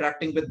started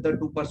interacting with the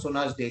two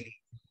personas daily.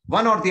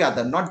 One or the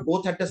other, not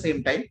both at the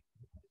same time.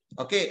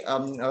 Okay,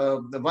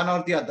 the one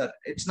or the other.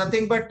 It's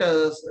nothing but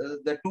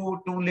the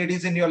two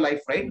ladies in your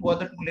life, right? Who are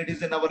the two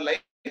ladies in our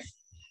life?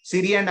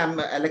 Siri and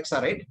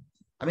Alexa, right?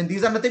 I mean,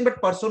 these are nothing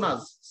but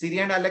personas. Siri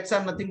and Alexa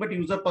are nothing but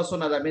user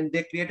personas. I mean,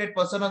 they created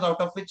personas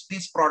out of which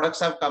these products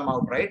have come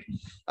out, right?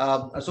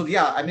 So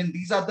yeah, I mean,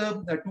 these are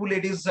the two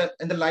ladies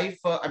in the life.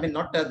 I mean,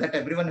 not that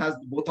everyone has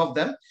both of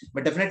them,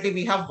 but definitely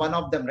we have one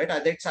of them, right?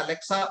 Either it's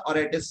Alexa or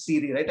it is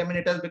Siri, right? I mean,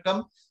 it has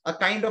become a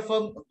kind of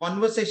a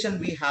conversation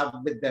we have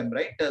with them,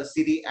 right?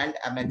 Siri and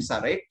Alexa,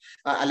 right?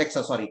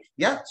 Alexa, sorry.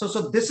 Yeah.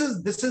 So this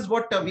is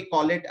what we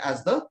call it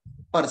as the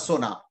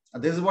persona.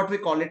 This is what we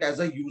call it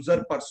as a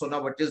user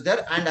persona, what is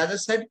there. And as I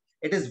said,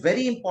 it is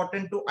very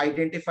important to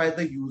identify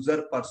the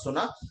user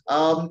persona.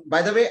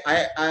 By the way,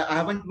 I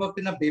haven't worked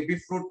in a baby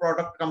fruit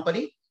product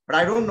company, but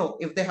I don't know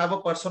if they have a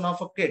persona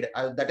of a kid.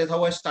 That is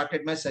how I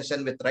started my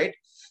session with, right?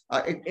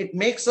 It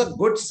makes a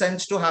good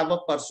sense to have a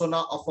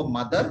persona of a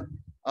mother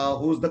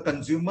who's the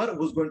consumer,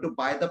 who's going to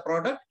buy the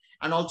product,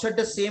 and also at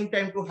the same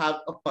time to have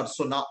a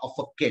persona of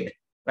a kid,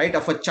 right,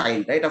 of a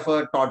child, right, of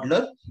a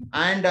toddler,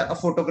 and a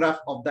photograph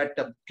of that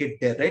kid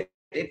there, right?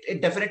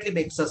 It definitely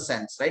makes a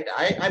sense, right?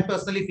 I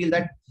personally feel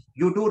that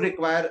you do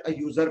require a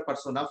user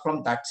persona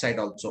from that side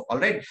also. All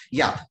right,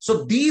 yeah.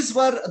 So these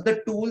were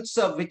the tools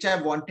which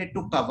I wanted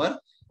to cover.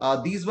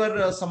 These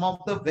were some of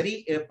the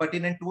very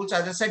pertinent tools.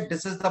 As I said,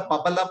 this is the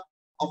bubble up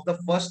of the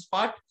first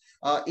part.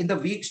 In the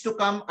weeks to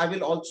come, I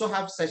will also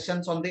have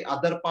sessions on the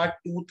other part,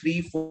 2,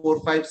 3,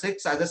 4, 5,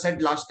 6, as I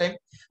said last time.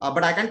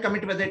 But I can't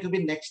commit whether it will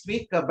be next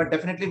week, but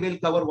definitely we'll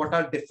cover what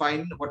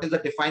is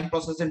the define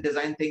process in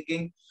design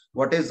thinking,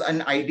 what is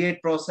an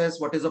ideate process,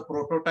 what is a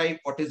prototype,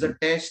 what is a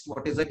test,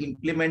 what is an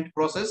implement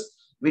process.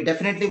 We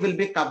definitely will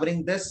be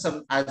covering this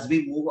as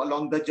we move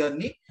along the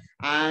journey.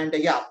 And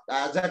yeah,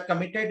 as I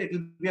committed, it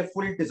will be a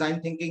full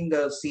design thinking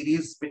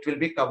series, which will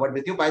be covered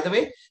with you. By the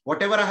way,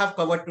 whatever I have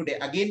covered today,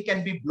 again,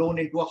 can be blown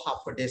into a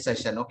half a day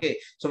session. Okay.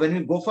 So when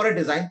we go for a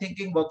design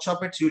thinking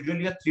workshop, it's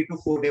usually a 3 to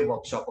 4 day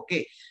workshop.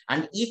 Okay.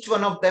 And each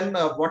one of them,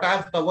 what I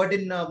have covered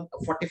in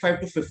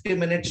 45 to 50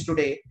 minutes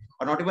today,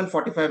 or not even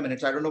 45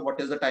 minutes. I don't know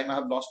what is the time. I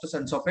have lost a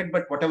sense of it,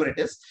 but whatever it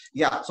is.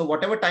 Yeah. So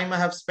whatever time I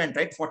have spent,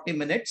 right, 40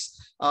 minutes,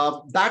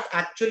 that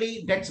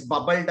actually gets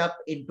bubbled up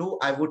into,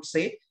 I would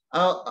say,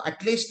 at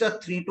least a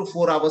 3 to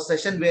 4 hour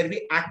session where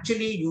we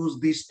actually use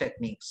these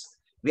techniques.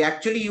 We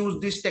actually use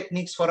these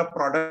techniques for a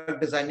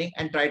product designing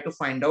and try to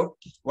find out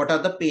what are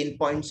the pain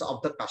points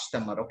of the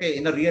customer. Okay,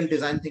 in a real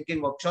design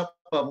thinking workshop,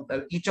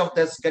 each of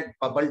this get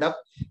bubbled up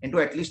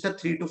into at least a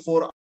 3 to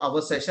 4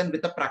 hour session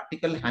with a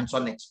practical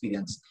hands-on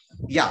experience.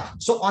 Yeah.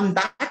 So on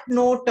that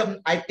note,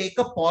 I take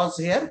a pause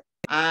here,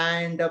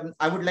 and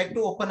I would like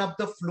to open up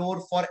the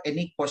floor for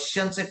any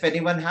questions if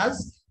anyone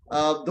has.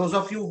 Those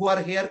of you who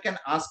are here can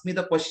ask me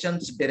the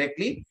questions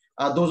directly.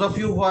 Those of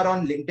you who are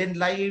on LinkedIn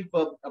Live,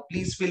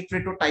 please feel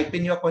free to type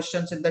in your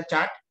questions in the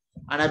chat,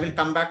 and I will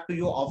come back to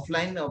you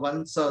offline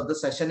once the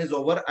session is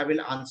over. I will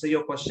answer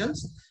your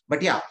questions.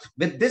 But yeah,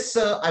 with this,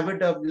 I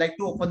would like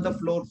to open the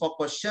floor for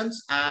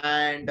questions.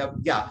 And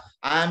yeah,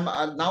 I'm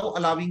now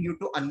allowing you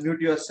to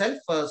unmute yourself.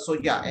 So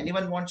yeah,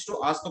 anyone wants to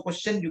ask a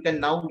question, you can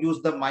now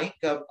use the mic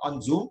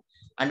on Zoom,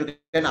 and you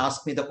can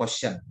ask me the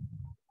question.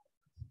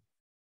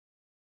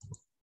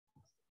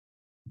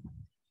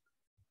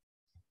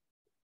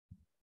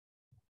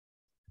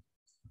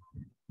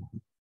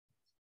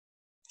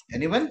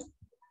 Anyone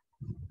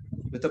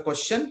with a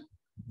question?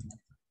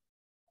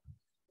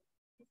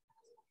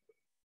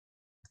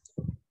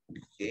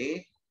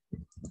 Okay.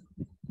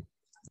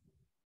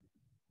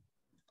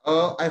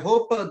 I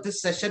hope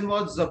this session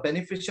was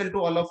beneficial to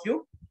all of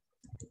you.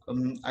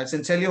 I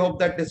sincerely hope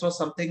that this was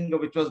something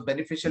which was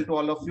beneficial to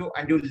all of you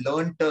and you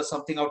learned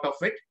something out of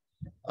it.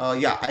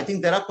 Yeah, I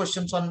think there are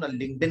questions on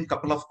LinkedIn,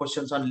 couple of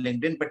questions on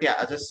LinkedIn, but yeah,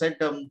 as I said,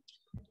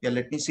 yeah,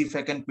 let me see if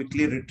I can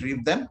quickly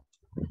retrieve them.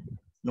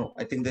 No,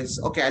 I think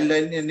this, okay, in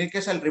any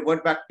case, I'll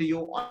revert back to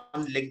you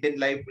on LinkedIn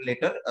Live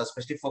later,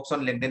 especially folks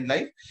on LinkedIn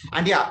Live.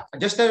 And yeah,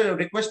 just a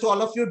request to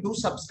all of you, do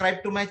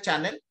subscribe to my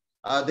channel,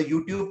 the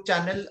YouTube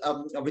channel,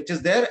 which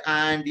is there.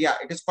 And yeah,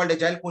 it is called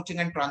Agile Coaching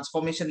and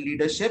Transformation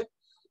Leadership.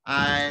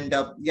 And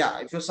yeah,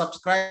 if you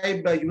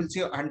subscribe, you will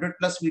see 100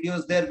 plus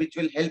videos there, which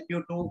will help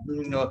you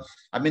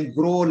to,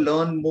 grow,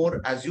 learn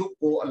more as you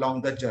go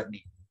along the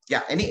journey.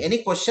 Yeah,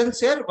 any questions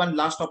here? One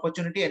last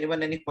opportunity.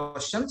 Anyone, any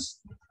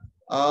questions?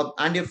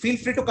 And you feel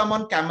free to come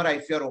on camera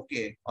if you're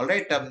okay. All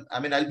right.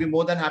 I'll be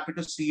more than happy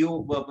to see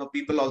you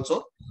people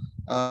also.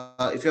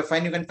 If you're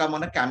fine, you can come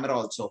on a camera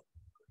also.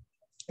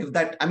 If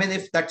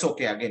that's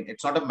okay. Again,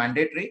 it's not a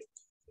mandatory,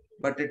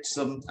 but it's,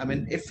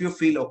 if you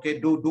feel okay,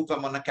 do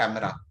come on a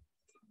camera.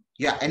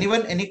 Yeah.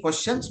 Anyone, any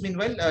questions?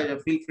 Meanwhile,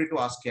 feel free to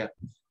ask here.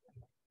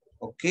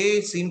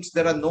 Okay. Seems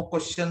there are no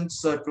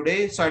questions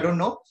today. So I don't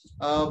know.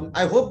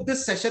 I hope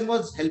this session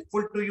was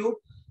helpful to you.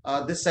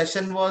 This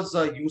session was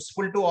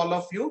useful to all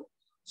of you.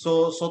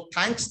 So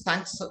thanks.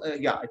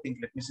 Yeah, I think,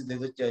 let me see,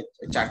 there's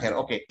a chat here.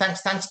 Okay,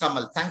 thanks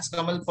Kamal. Thanks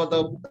Kamal for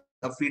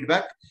the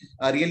feedback.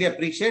 I really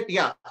appreciate.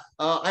 Yeah,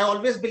 I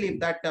always believe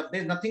that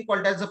there's nothing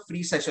called as a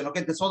free session.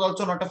 Okay, this was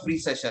also not a free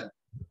session.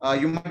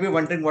 You might be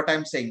wondering what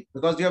I'm saying,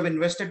 because you have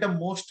invested the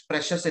most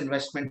precious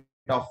investment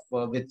of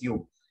with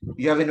you.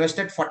 You have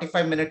invested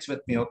 45 minutes with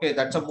me. Okay,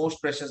 that's a most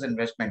precious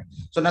investment.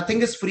 So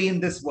nothing is free in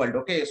this world.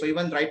 Okay, so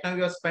even right now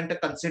you have spent a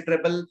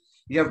considerable,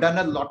 you have done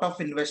a lot of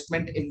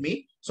investment in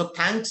me. So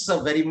thanks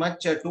very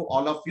much to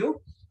all of you.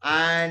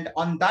 And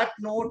on that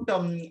note,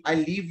 I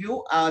leave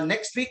you.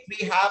 Next week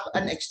we have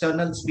an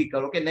external speaker.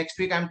 Okay, next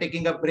week I'm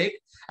taking a break.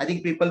 I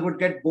think people would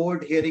get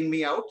bored hearing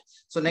me out.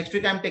 So next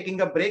week I'm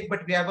taking a break,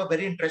 but we have a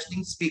very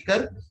interesting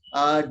speaker.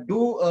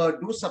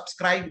 Do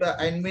subscribe.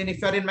 I mean,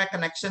 if you're in my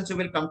connections, you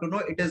will come to know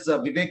it is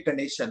Vivek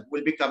Ganeshan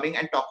will be coming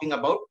and talking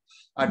about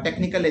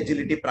technical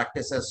agility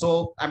practices.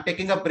 So I'm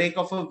taking a break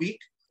of a week,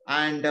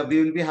 and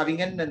we will be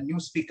having a new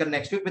speaker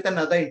next week with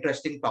another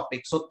interesting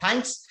topic. So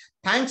thanks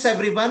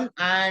everyone,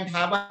 and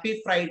have a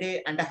happy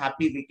Friday and a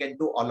happy weekend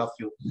to all of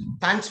you.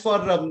 Thanks for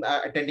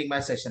attending my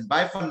session.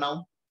 Bye for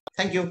now.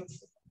 Thank you.